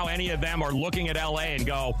know how any of them are looking at LA and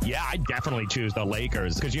go, yeah, I definitely choose the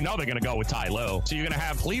Lakers, because you know they're going to go with Ty Lue. So you're going to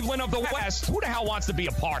have Cleveland of the West. Who the hell wants to be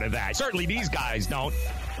a part of that? Certainly these guys don't.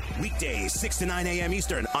 Weekdays, 6 to 9 a.m.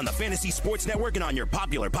 Eastern on the Fantasy Sports Network and on your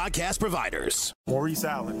popular podcast providers. Maurice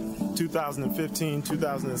Allen,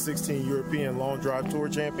 2015-2016 European Long Drive Tour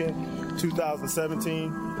champion,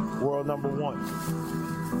 2017 world number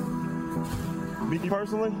 1. Me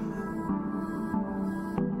personally,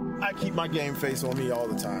 I keep my game face on me all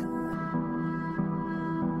the time.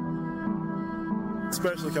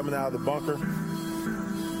 Especially coming out of the bunker,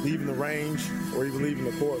 leaving the range, or even leaving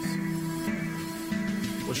the course.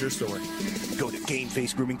 What's your story? Go to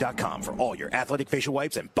GameFaceGrooming.com for all your athletic facial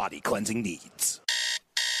wipes and body cleansing needs.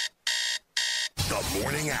 The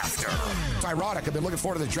morning after. It's ironic. I've been looking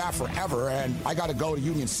forward to the draft forever, and I got to go to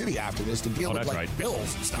Union City after this to deal with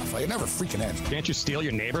bills and stuff. It never freaking ends. Can't you steal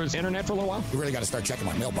your neighbor's internet for a little while? You really got to start checking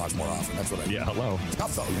my mailbox more often. That's what I do. Yeah, hello. It's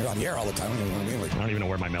tough, though. You're on the air all the time. You know what I mean? I don't even know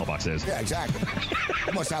where my mailbox is. Yeah, exactly.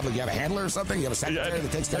 You must have, you have a handler or something? You have a secretary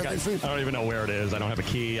that takes care of things? I don't even know where it is. I don't have a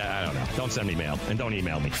key. I don't know. Don't send me mail, and don't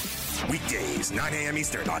email me. Weekdays, 9 a.m.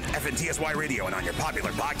 Eastern on FNTSY Radio and on your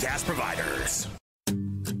popular podcast providers.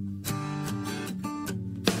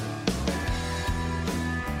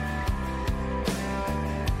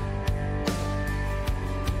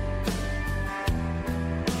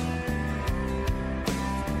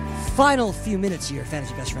 final few minutes here.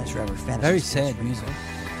 Fantasy Best Friends Forever. Fantasy Very Sports sad music.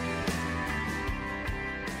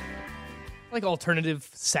 Like alternative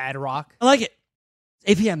sad rock. I like it.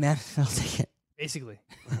 It's 8 p.m., man. I'll take it. Basically.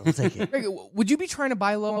 I'll take it. Greg, would you be trying to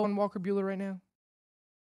buy low on Walker Buehler right now?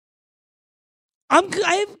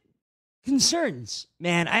 I have concerns,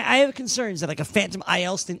 man. I have concerns that like a phantom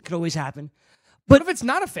IL stint could always happen. But what if it's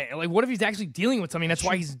not a fan? Like, what if he's actually dealing with something? That's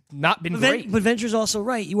why he's not been great. But Venture's also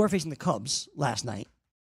right. You are facing the Cubs last night.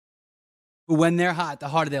 When they're hot, the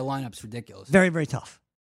heart of their lineup's ridiculous. Very, very tough.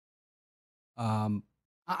 I'm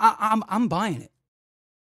buying it,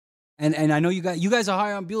 and I know you guys are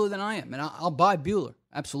higher on Buehler than I am, and I'll buy Buehler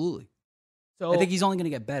absolutely. So I think he's only going to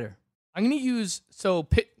get better. I'm going to use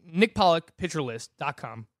Nick Pollock,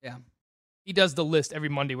 pitcherlist.com. Yeah, he does the list every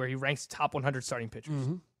Monday where he ranks top 100 starting pitchers.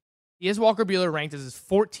 Mm-hmm. He has Walker Buehler ranked as his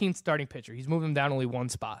 14th starting pitcher. He's moved him down only one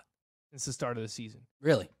spot since the start of the season.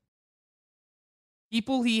 Really?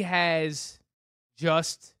 People he has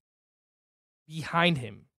just behind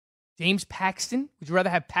him. James Paxton. Would you rather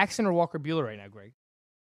have Paxton or Walker Buehler right now, Greg?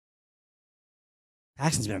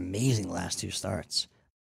 Paxton's been amazing the last 2 starts.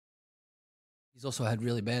 He's also had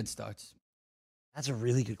really bad starts. That's a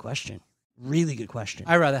really good question. Really good question.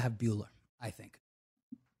 I'd rather have Buehler, I think.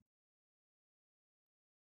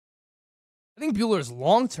 I think Buehler's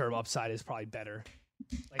long-term upside is probably better.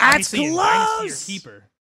 Like, That's close. Keeper.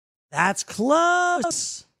 That's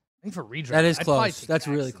close. I think for redraft. That is I'd close. That's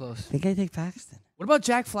Paxton. really close. I think I take Paxton. What about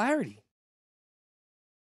Jack Flaherty?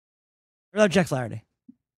 What about Jack Flaherty?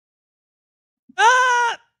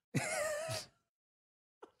 Ah!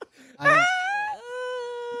 I'd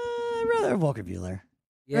rather have Walker Buehler.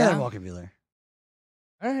 Yeah. Walker Buehler.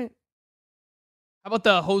 All right. How about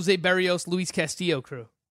the Jose Berrios, Luis Castillo crew?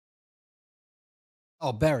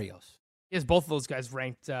 Oh, Berrios. He has both of those guys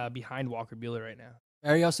ranked behind Walker Buehler right now.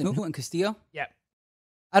 Berrios and who? And Castillo? Yeah.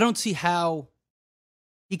 I don't see how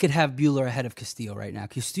he could have Buehler ahead of Castillo right now.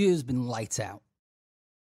 Castillo's been lights out.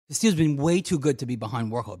 Castillo's been way too good to be behind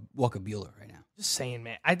Walker Buehler right now. Just saying,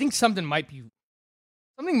 man. I think something might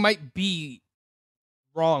be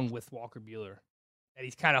wrong with Walker Buehler that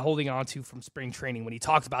he's kind of holding on to from spring training when he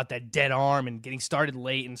talks about that dead arm and getting started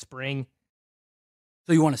late in spring.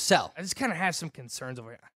 So you want to sell? I just kind of have some concerns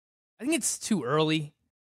over it. I think it's too early.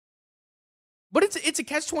 But it's a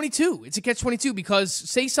catch-22. It's a catch-22 because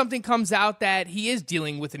say something comes out that he is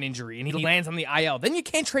dealing with an injury and he lands on the IL, then you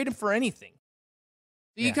can't trade him for anything.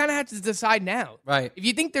 So you kind of have to decide now. Right. If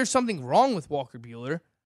you think there's something wrong with Walker Buehler,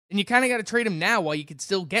 then you kind of got to trade him now while you could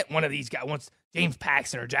still get one of these guys, once James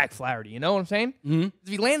Paxton or Jack Flaherty. You know what I'm saying? Mm-hmm. If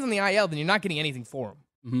he lands on the IL, then you're not getting anything for him.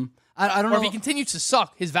 Mm-hmm. I don't know. Or if he continues to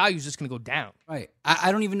suck, his value is just going to go down. Right.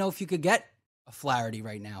 I don't even know if you could get a Flaherty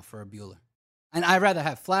right now for a Buehler. And I'd rather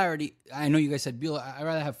have Flaherty. I know you guys said Buehler. I'd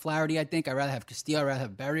rather have Flaherty, I think. I'd rather have Castillo. I'd rather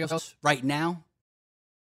have Berrios right now.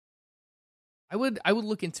 I would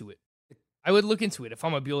look into it. I would look into it if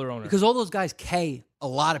I'm a Buehler owner. Because all those guys K a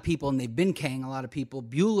lot of people, and they've been K'ing a lot of people.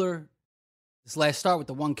 Buehler, this last start with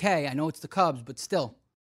the 1K, I know it's the Cubs, but still,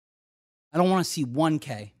 I don't want to see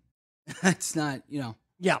 1K. That's not,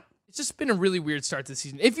 Yeah. It's just been a really weird start to the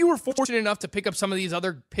season. If you were fortunate enough to pick up some of these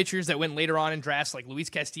other pitchers that went later on in drafts, like Luis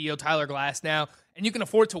Castillo, Tyler Glass now, and you can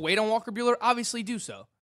afford to wait on Walker Buehler, obviously do so.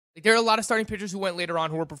 Like, there are a lot of starting pitchers who went later on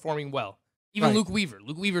who are performing well. Even Right. Luke Weaver.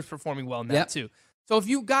 Luke Weaver's performing well now, too. So if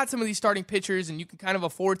you got some of these starting pitchers and you can kind of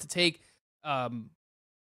afford to take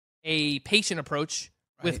a patient approach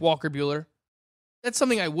with Walker Buehler, that's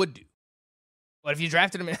something I would do. But if you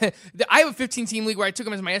drafted him, I have a 15-team league where I took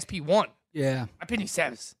him as my SP1. Yeah. My pitching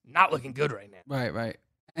staff is not looking good right now. Right.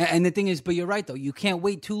 And the thing is, but you're right, though. You can't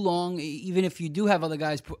wait too long, even if you do have other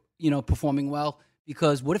guys, performing well,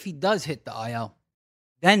 because what if he does hit the IL?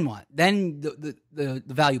 Then what? Then the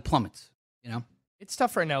value plummets, It's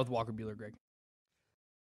tough right now with Walker Buehler, Greg.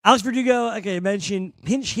 Alex Verdugo, like I mentioned,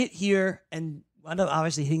 pinch hit here and wound up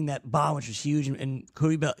obviously hitting that bomb, which was huge. And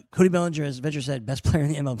Cody Bellinger, as Venture said, best player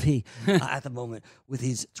in the MLB at the moment with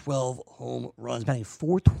his 12 home runs, batting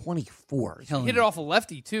 .424. He hit it off a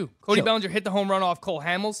lefty, too. Cody Bellinger hit the home run off Cole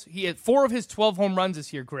Hamels. He had 4 of his 12 home runs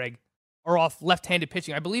this year, Greg, are off left-handed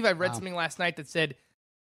pitching. I believe I read something last night that said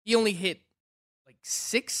he only hit like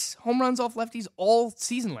 6 home runs off lefties all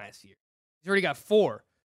season last year. He's already got 4.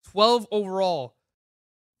 12 overall.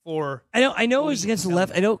 I know it was against the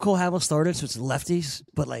left. I know Cole Hamels started, so it's lefties,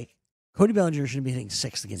 but like Cody Bellinger shouldn't be hitting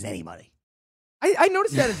 6th against anybody. I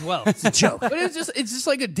noticed that as well. It's a joke. But it's just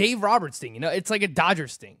like a Dave Roberts thing, It's like a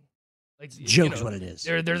Dodgers thing. Like joke is what it is.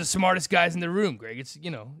 They're the smartest guys in the room, Greg. It's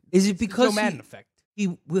Is it because Madden effect?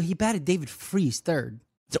 He batted David Freese third?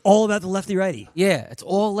 It's all about the lefty righty. Yeah, it's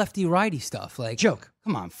all lefty righty stuff. Like joke.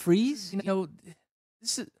 Come on, Freese.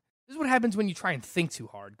 This This is what happens when you try and think too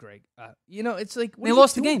hard, Greg. It's like they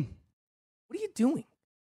lost the game. What are you doing?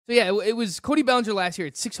 So yeah, it was Cody Bellinger last year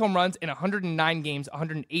at 6 home runs in 109 games,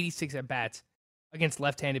 186 at bats against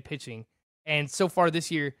left-handed pitching, and so far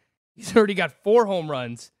this year he's already got 4 home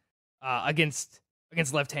runs against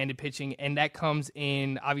left-handed pitching, and that comes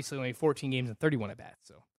in obviously only 14 games and 31 at bats.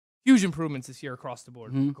 So huge improvements this year across the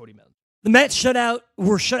board for Cody Bellinger. The Mets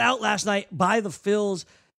were shut out last night by the Phils.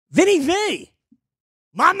 Vinny V,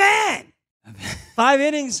 my man. 5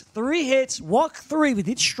 innings, 3 hits, walked 3, but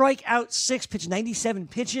did strike out 6, pitched 97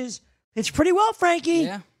 pitches. Pitched pretty well, Frankie.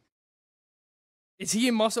 Yeah. Is he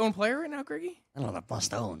a must-own player right now, Greggy? I don't know about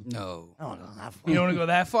must-own. No. I don't know that far. You don't want to go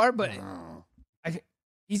that far, but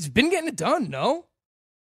he's been getting it done, no?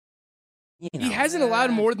 He hasn't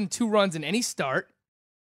allowed more than 2 runs in any start.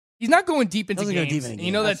 He's not going deep into games. Go deep into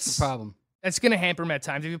games. That's the problem. That's going to hamper him at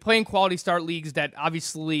times. If you're playing quality start leagues, that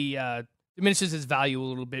obviously diminishes his value a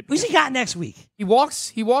little bit. Who's he got next week? He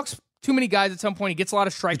walks too many guys at some point. He gets a lot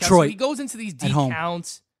of strikeouts. Detroit. So he goes into these deep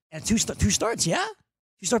counts. And 2 starts, yeah?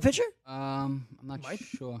 2-start pitcher? I'm not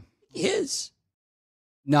sure. He is.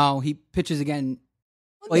 No, he pitches again.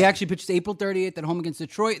 Well, he actually pitches April 30th at home against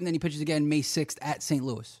Detroit, and then he pitches again May 6th at St.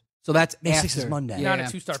 Louis. So that's May after. 6th is Monday. Not a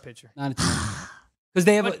 2-star pitcher. Not a 2-star. Because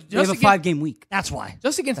they have a 5-game week. That's why.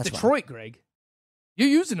 Just against Detroit, Greg. You're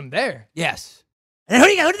using him there. Yes. And who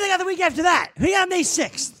do they got the week after that? Who do you got May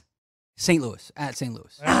 6th? St. Louis. At St.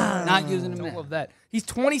 Louis. Not using him Don't there. love that. He's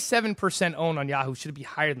 27% owned on Yahoo. Should it be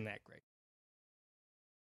higher than that, Greg?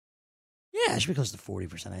 Yeah, it should be close to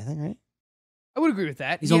 40%, I think, right? I would agree with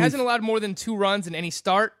that. He hasn't allowed more than 2 runs in any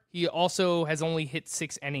start. He also has only hit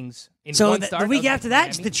 6 innings in one start. The week after that,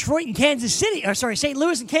 it's Detroit and Kansas City. St.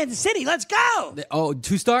 Louis and Kansas City. Let's go.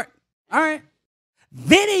 2-start? All right.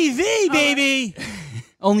 Vinny V, baby.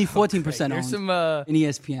 Only 14% owned There's some in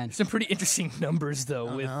ESPN. Some pretty interesting numbers,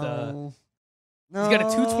 though. He's got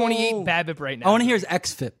a 228 BABIP right now. I want to hear his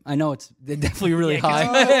xFIP. I know they're definitely really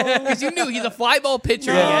high. Because you knew he's a fly ball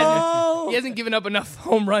pitcher. He hasn't given up enough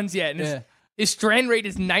home runs yet. And his strand rate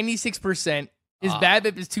is 96%. His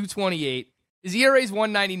BABIP is 228. His ERA is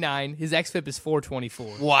 199. His xFIP is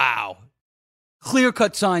 424. Wow.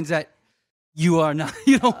 Clear-cut signs that you don't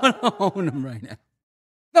want to own him right now.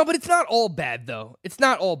 No, but it's not all bad, though. It's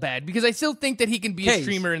not all bad, because I still think that he can be a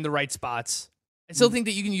streamer in the right spots. I still think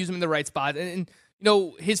that you can use him in the right spot. And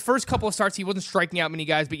his first couple of starts, he wasn't striking out many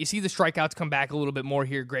guys, but you see the strikeouts come back a little bit more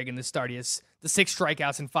here, Greg, in this start. He has the 6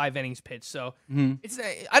 strikeouts in 5 innings pitched. So it's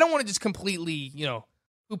I don't want to just completely,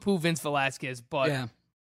 poo-poo Vince Velasquez, but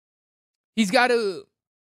he's got to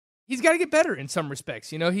get better in some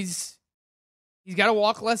respects. He's got to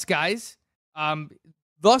walk less guys.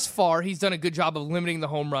 Thus far, he's done a good job of limiting the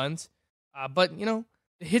home runs. But the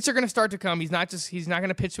hits are going to start to come. He's not going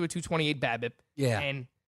to pitch to a 228 BABIP. Yeah. And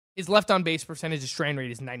his left on base percentage, his strand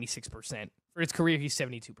rate is 96%. For his career, he's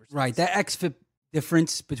 72%. Right. That xFIP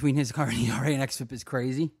difference between his current ERA and xFIP is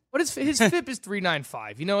crazy. But his FIP is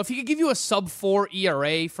 3.95. If he could give you a sub-4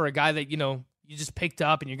 ERA for a guy that, you just picked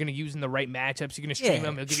up and you're going to use in the right matchups, you're going to stream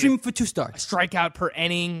him. He'll give stream you for 2 starts. A strikeout per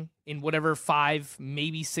inning in whatever 5,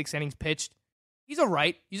 maybe 6 innings pitched. He's all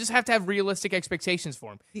right. You just have to have realistic expectations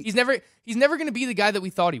for him. He's never going to be the guy that we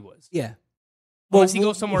thought he was. Yeah. Unless he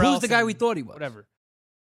goes somewhere else. Who's the guy we thought he was? Whatever.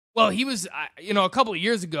 Well, he was, a couple of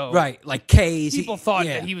years ago. Right, like K's. People thought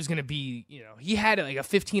that he was going to be, he had like a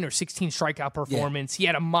 15 or 16 strikeout performance. He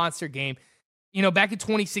had a monster game. Back in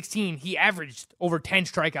 2016, he averaged over 10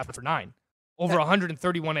 strikeouts for 9. Over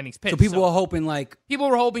 131 innings pitched. So people were hoping People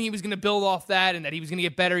were hoping he was going to build off that and that he was going to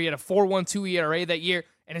get better. He had a 4.12 ERA that year,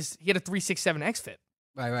 and he had a 3.67 xFIP.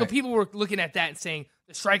 Right. So people were looking at that and saying,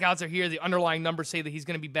 the strikeouts are here, the underlying numbers say that he's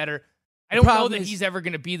going to be better. I don't know that he's ever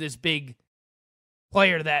going to be this big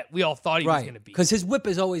player that we all thought he was going to be. Because his whip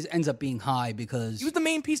always ends up being high because... He was the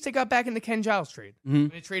main piece they got back in the Ken Giles trade. When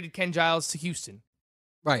they traded Ken Giles to Houston.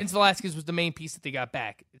 Right. Vince Velasquez was the main piece that they got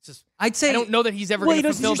back. It's just... I'd say... I don't know that he's ever going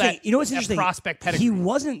to fulfill that, what's that interesting? prospect pedigree. He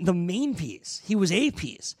wasn't the main piece. He was a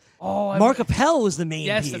piece. Mark Appel was the main piece.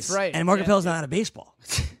 Yes, that's right. And Mark Appel's not out of baseball.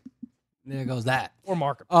 There goes that. Or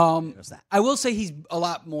Mark. I will say he's a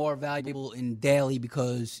lot more valuable in daily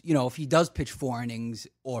because, if he does pitch 4 innings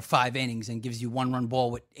or 5 innings and gives you 1-run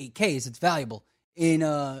ball with 8 Ks, it's valuable. In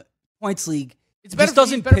a points league, it's better, just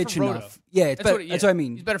doesn't pitch for Roto. enough. Yeah, that's what I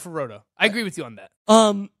mean. He's better for Roto. I agree with you on that.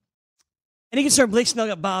 Any concern? Blake Snell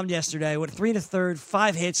got bombed yesterday. What, 3 1/3,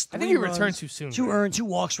 5 hits. I think he returned too soon. 2 earned, 2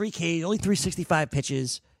 walks, 3 Ks, only 365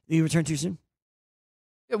 pitches. Did he return too soon?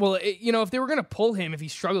 Yeah, well, if they were going to pull him, if he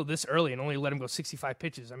struggled this early and only let him go 65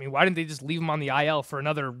 pitches, I mean, why didn't they just leave him on the IL for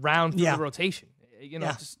another round through the rotation? It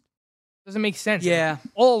just doesn't make sense. Yeah.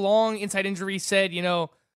 All along, Inside Injury said,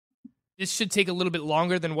 this should take a little bit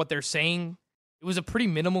longer than what they're saying. It was a pretty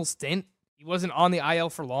minimal stint. He wasn't on the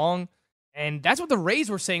IL for long. And that's what the Rays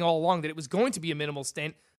were saying all along, that it was going to be a minimal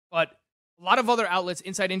stint. But a lot of other outlets,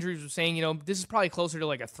 Inside Injuries, were saying, this is probably closer to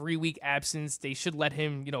like a 3-week absence. They should let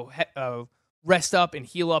him, rest up and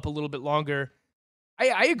heal up a little bit longer.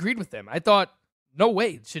 I agreed with them. I thought, no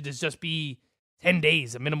way, it should just be 10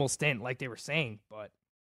 days, a minimal stint like they were saying. But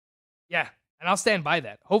yeah, and I'll stand by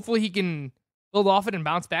that. Hopefully he can build off it and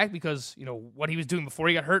bounce back because, what he was doing before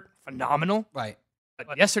he got hurt, phenomenal. Right.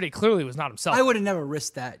 But yesterday clearly was not himself. I would have never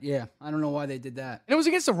risked that. Yeah. I don't know why they did that. And it was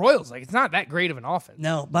against the Royals. Like, it's not that great of an offense.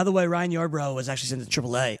 No. By the way, Ryan Yarbrough was actually sent to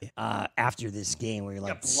AAA after this game where he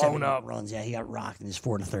got blown up runs. Yeah, he got rocked in his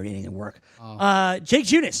 4th and 3rd inning of work. Oh. Jake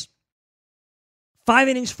Junis. 5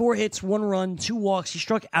 innings, 4 hits, 1 run, 2 walks. He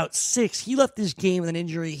struck out 6. He left this game with an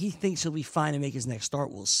injury. He thinks he'll be fine and make his next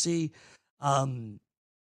start. We'll see.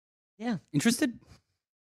 Yeah. Interested?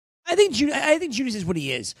 I think Junis is what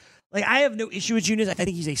he is. Like, I have no issue with Junis. I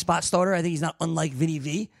think he's a spot starter. I think he's not unlike Vinny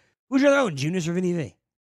V. Who's your own, Junis or Vinny V?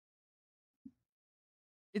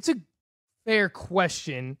 It's a fair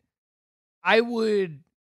question. I would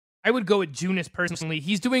go with Junis personally.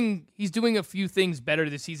 He's doing a few things better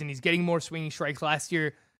this season. He's getting more swinging strikes. Last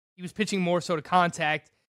year, he was pitching more so to contact.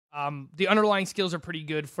 The underlying skills are pretty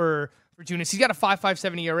good for Junis. He's got a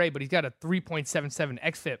 5.57 ERA, but he's got a 3.77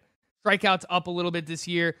 xFIP. Strikeouts up a little bit this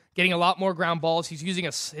year, getting a lot more ground balls. He's using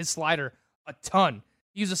his slider a ton.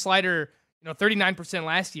 He used a slider, 39%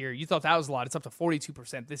 last year. You thought that was a lot. It's up to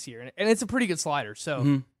 42% this year, and it's a pretty good slider.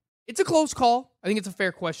 So It's a close call. I think it's a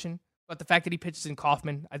fair question, but the fact that he pitches in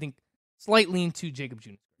Kauffman, I think slight lean to Jacob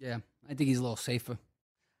Junis. Yeah, I think he's a little safer.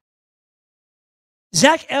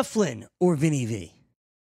 Zach Eflin or Vinny V?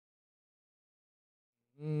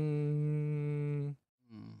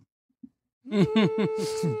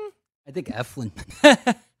 I think Eflin.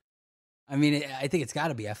 I mean, I think it's got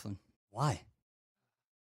to be Eflin. Why?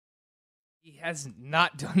 He has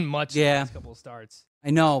not done much in the last couple of starts.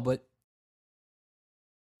 I know, but it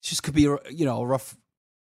just could be a rough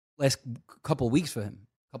last couple of weeks for him.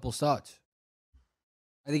 Couple of starts.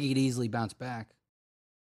 I think he could easily bounce back.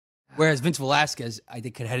 Whereas Vince Velasquez, I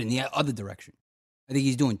think, could head in the other direction. I think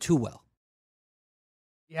he's doing too well.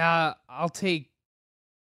 Yeah, I'll take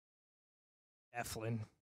Eflin.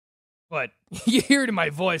 But you hear it in my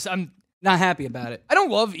voice. I'm not happy about it. I don't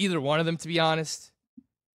love either one of them, to be honest.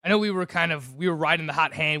 I know we were riding the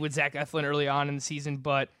hot hand with Zach Eflin early on in the season,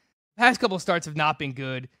 but the past couple of starts have not been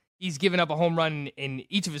good. He's given up a home run in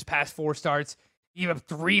each of his past 4 starts. He gave up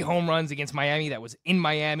 3 home runs against Miami. That was in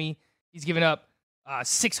Miami. He's given up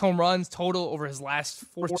 6 home runs total over his last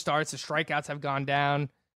 4 starts. The strikeouts have gone down.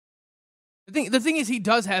 The thing is, he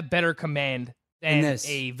does have better command than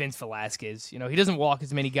a Vince Velasquez. He doesn't walk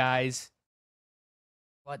as many guys.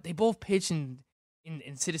 But they both pitch in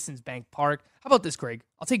Citizens Bank Park. How about this, Greg?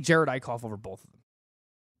 I'll take Jared Eichhoff over both of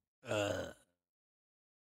them.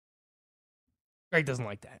 Greg doesn't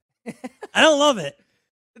like that. I don't love it.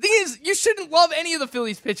 The thing is, you shouldn't love any of the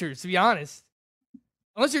Phillies pitchers, to be honest.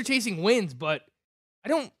 Unless you're chasing wins, but I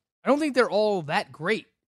don't think they're all that great.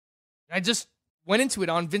 I just went into it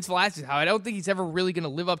on Vince Velasquez, how I don't think he's ever really going to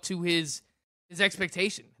live up to his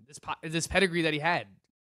expectation, this pedigree that he had.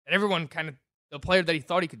 And everyone the player that he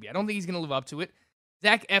thought he could be. I don't think he's going to live up to it.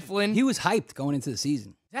 Zach Eflin. He was hyped going into the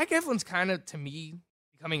season. Zach Eflin's kind of, to me,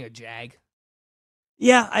 becoming a Jag.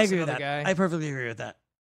 Yeah, I agree with that. Guy. I perfectly agree with that.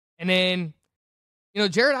 And then,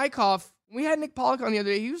 Jared Eichhoff, we had Nick Pollock on the other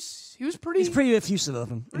day. He was pretty... He's pretty effusive of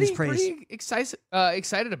him. Pretty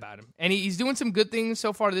excited about him. And he's doing some good things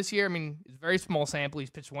so far this year. I mean, it's a very small sample. He's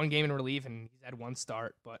pitched 1 game in relief, and he's had 1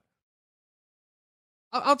 start. But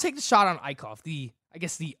I'll take the shot on Eichhoff, the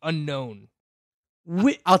unknown.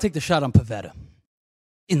 I'll take the shot on Pivetta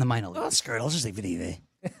in the minor league. Oh, screw it. I'll just take Vinny V.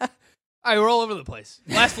 All right, we're all over the place.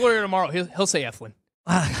 Last Florida tomorrow, he'll say Eflin.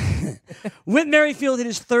 Whit Merrifield hit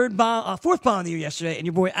his 4th bomb of the year yesterday, and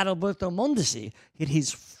your boy Adalberto Mondesi hit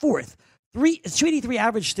his 4th. 283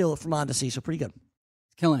 average still for Mondesi, so pretty good.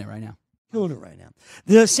 Killing it right now.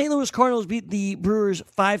 The St. Louis Cardinals beat the Brewers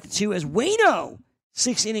 5-2 as Waino,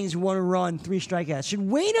 6 innings, 1 run, 3 strikeouts. Should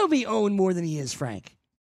Waino be owned more than he is, Frank?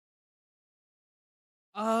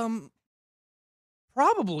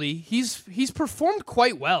 Probably. He's performed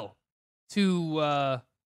quite well to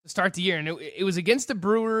start the year, and it was against the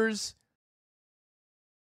Brewers.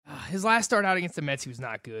 His last start out against the Mets, he was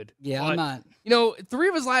not good. Yeah, I'm not. 3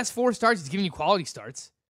 of his last 4 starts, he's giving you quality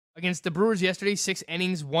starts. Against the Brewers yesterday, 6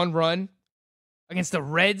 innings, 1 run. Against the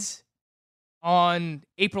Reds on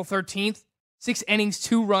April 13th, 6 innings,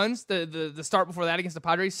 2 runs. The start before that against the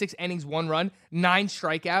Padres, 6 innings, 1 run, 9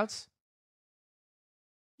 strikeouts.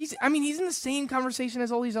 He's in the same conversation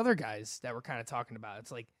as all these other guys that we're kind of talking about.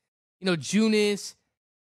 It's like, Junis,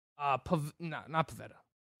 not Pavetta.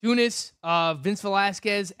 Junis, Vince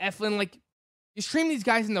Velasquez, Eflin. Like, you stream these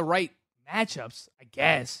guys in the right matchups, I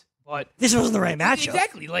guess. But this wasn't the right matchup.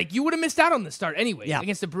 Exactly. Like, you would have missed out on the start anyway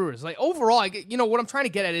against the Brewers. Like, overall, what I'm trying to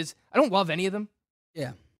get at is I don't love any of them.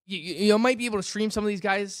 Yeah. You might be able to stream some of these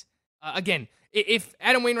guys. Again, if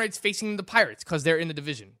Adam Wainwright's facing the Pirates because they're in the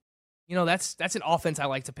division, that's an offense I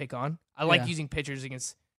like to pick on. I like using pitchers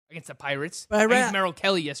against the Pirates. But I used Merrill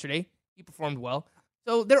Kelly yesterday. He performed well.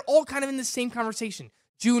 So they're all kind of in the same conversation.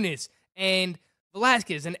 Junis and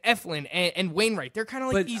Velasquez and Eflin and Wainwright. They're kind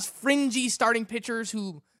of like these fringy starting pitchers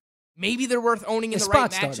who maybe they're worth owning in the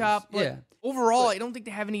right matchup. But overall, I don't think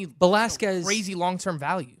they have any Velasquez crazy long-term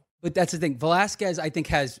value. But that's the thing. Velasquez, I think,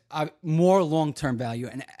 has more long-term value,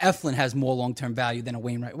 and Eflin has more long-term value than a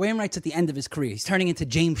Wainwright. Wainwright's at the end of his career. He's turning into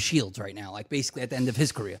James Shields right now, like basically at the end of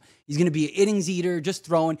his career. He's going to be an innings eater, just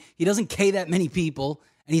throwing. He doesn't K that many people,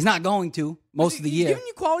 and he's not going to most of the year. He's giving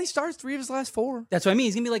you quality starts 3 of his last 4. That's what I mean.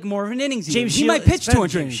 He's going to be like more of an innings eater. James he Shields, might pitch 200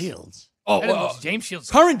 James innings. Shields. James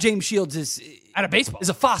Shields. Current James Shields is out of baseball. Is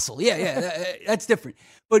a fossil. Yeah, that's different.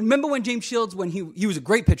 But remember when James Shields, when he was a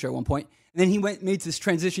great pitcher at one point, and then he made this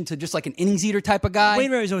transition to just like an innings eater type of guy.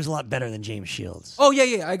 Wainwright was always a lot better than James Shields. Oh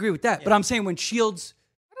yeah, I agree with that. Yeah. But I'm saying when Shields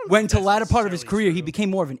went to the latter part of his career, he became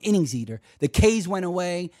more of an innings eater. The K's went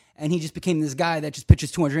away, and he just became this guy that just pitches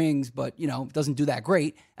 200 innings, but doesn't do that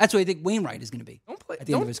great. That's what I think Wainwright is going to be at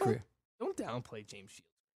the end of his career. Don't downplay James Shields.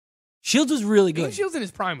 Shields was really good. James Shields in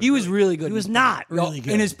his prime. He was really good. He was not really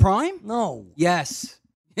good in his prime. No. Yes,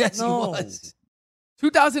 no. He was.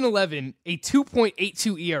 2011, a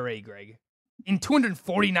 2.82 ERA, Greg, in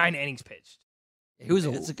 249 innings pitched.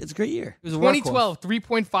 It's a great year. It was 2012,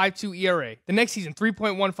 3.52 ERA. The next season,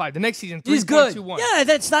 3.15. The next season, 3.21. He's good. Yeah,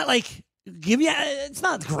 that's not like it's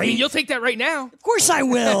not great. I mean, you'll take that right now. Of course I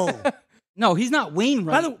will. No, he's not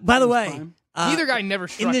Wainwright. By the way, neither guy never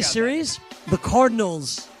struck in this out series. The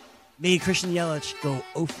Cardinals made Christian Yelich go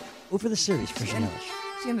 0 for the series. Christian Yelich.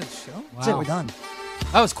 That's the end of the show. Wow. That's it. We're done.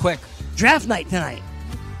 That was quick. Draft night tonight.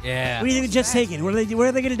 Yeah. What do you think the Jets taking? What are they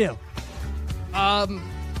going to do?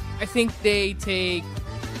 I think they take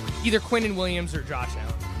either Quinnen Williams or Josh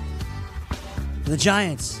Allen. The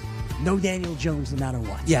Giants, no Daniel Jones no matter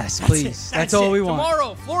what. Yes, please. That's all we want.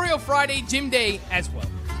 Tomorrow, Florio Friday, Gym Day as well.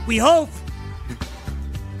 We hope.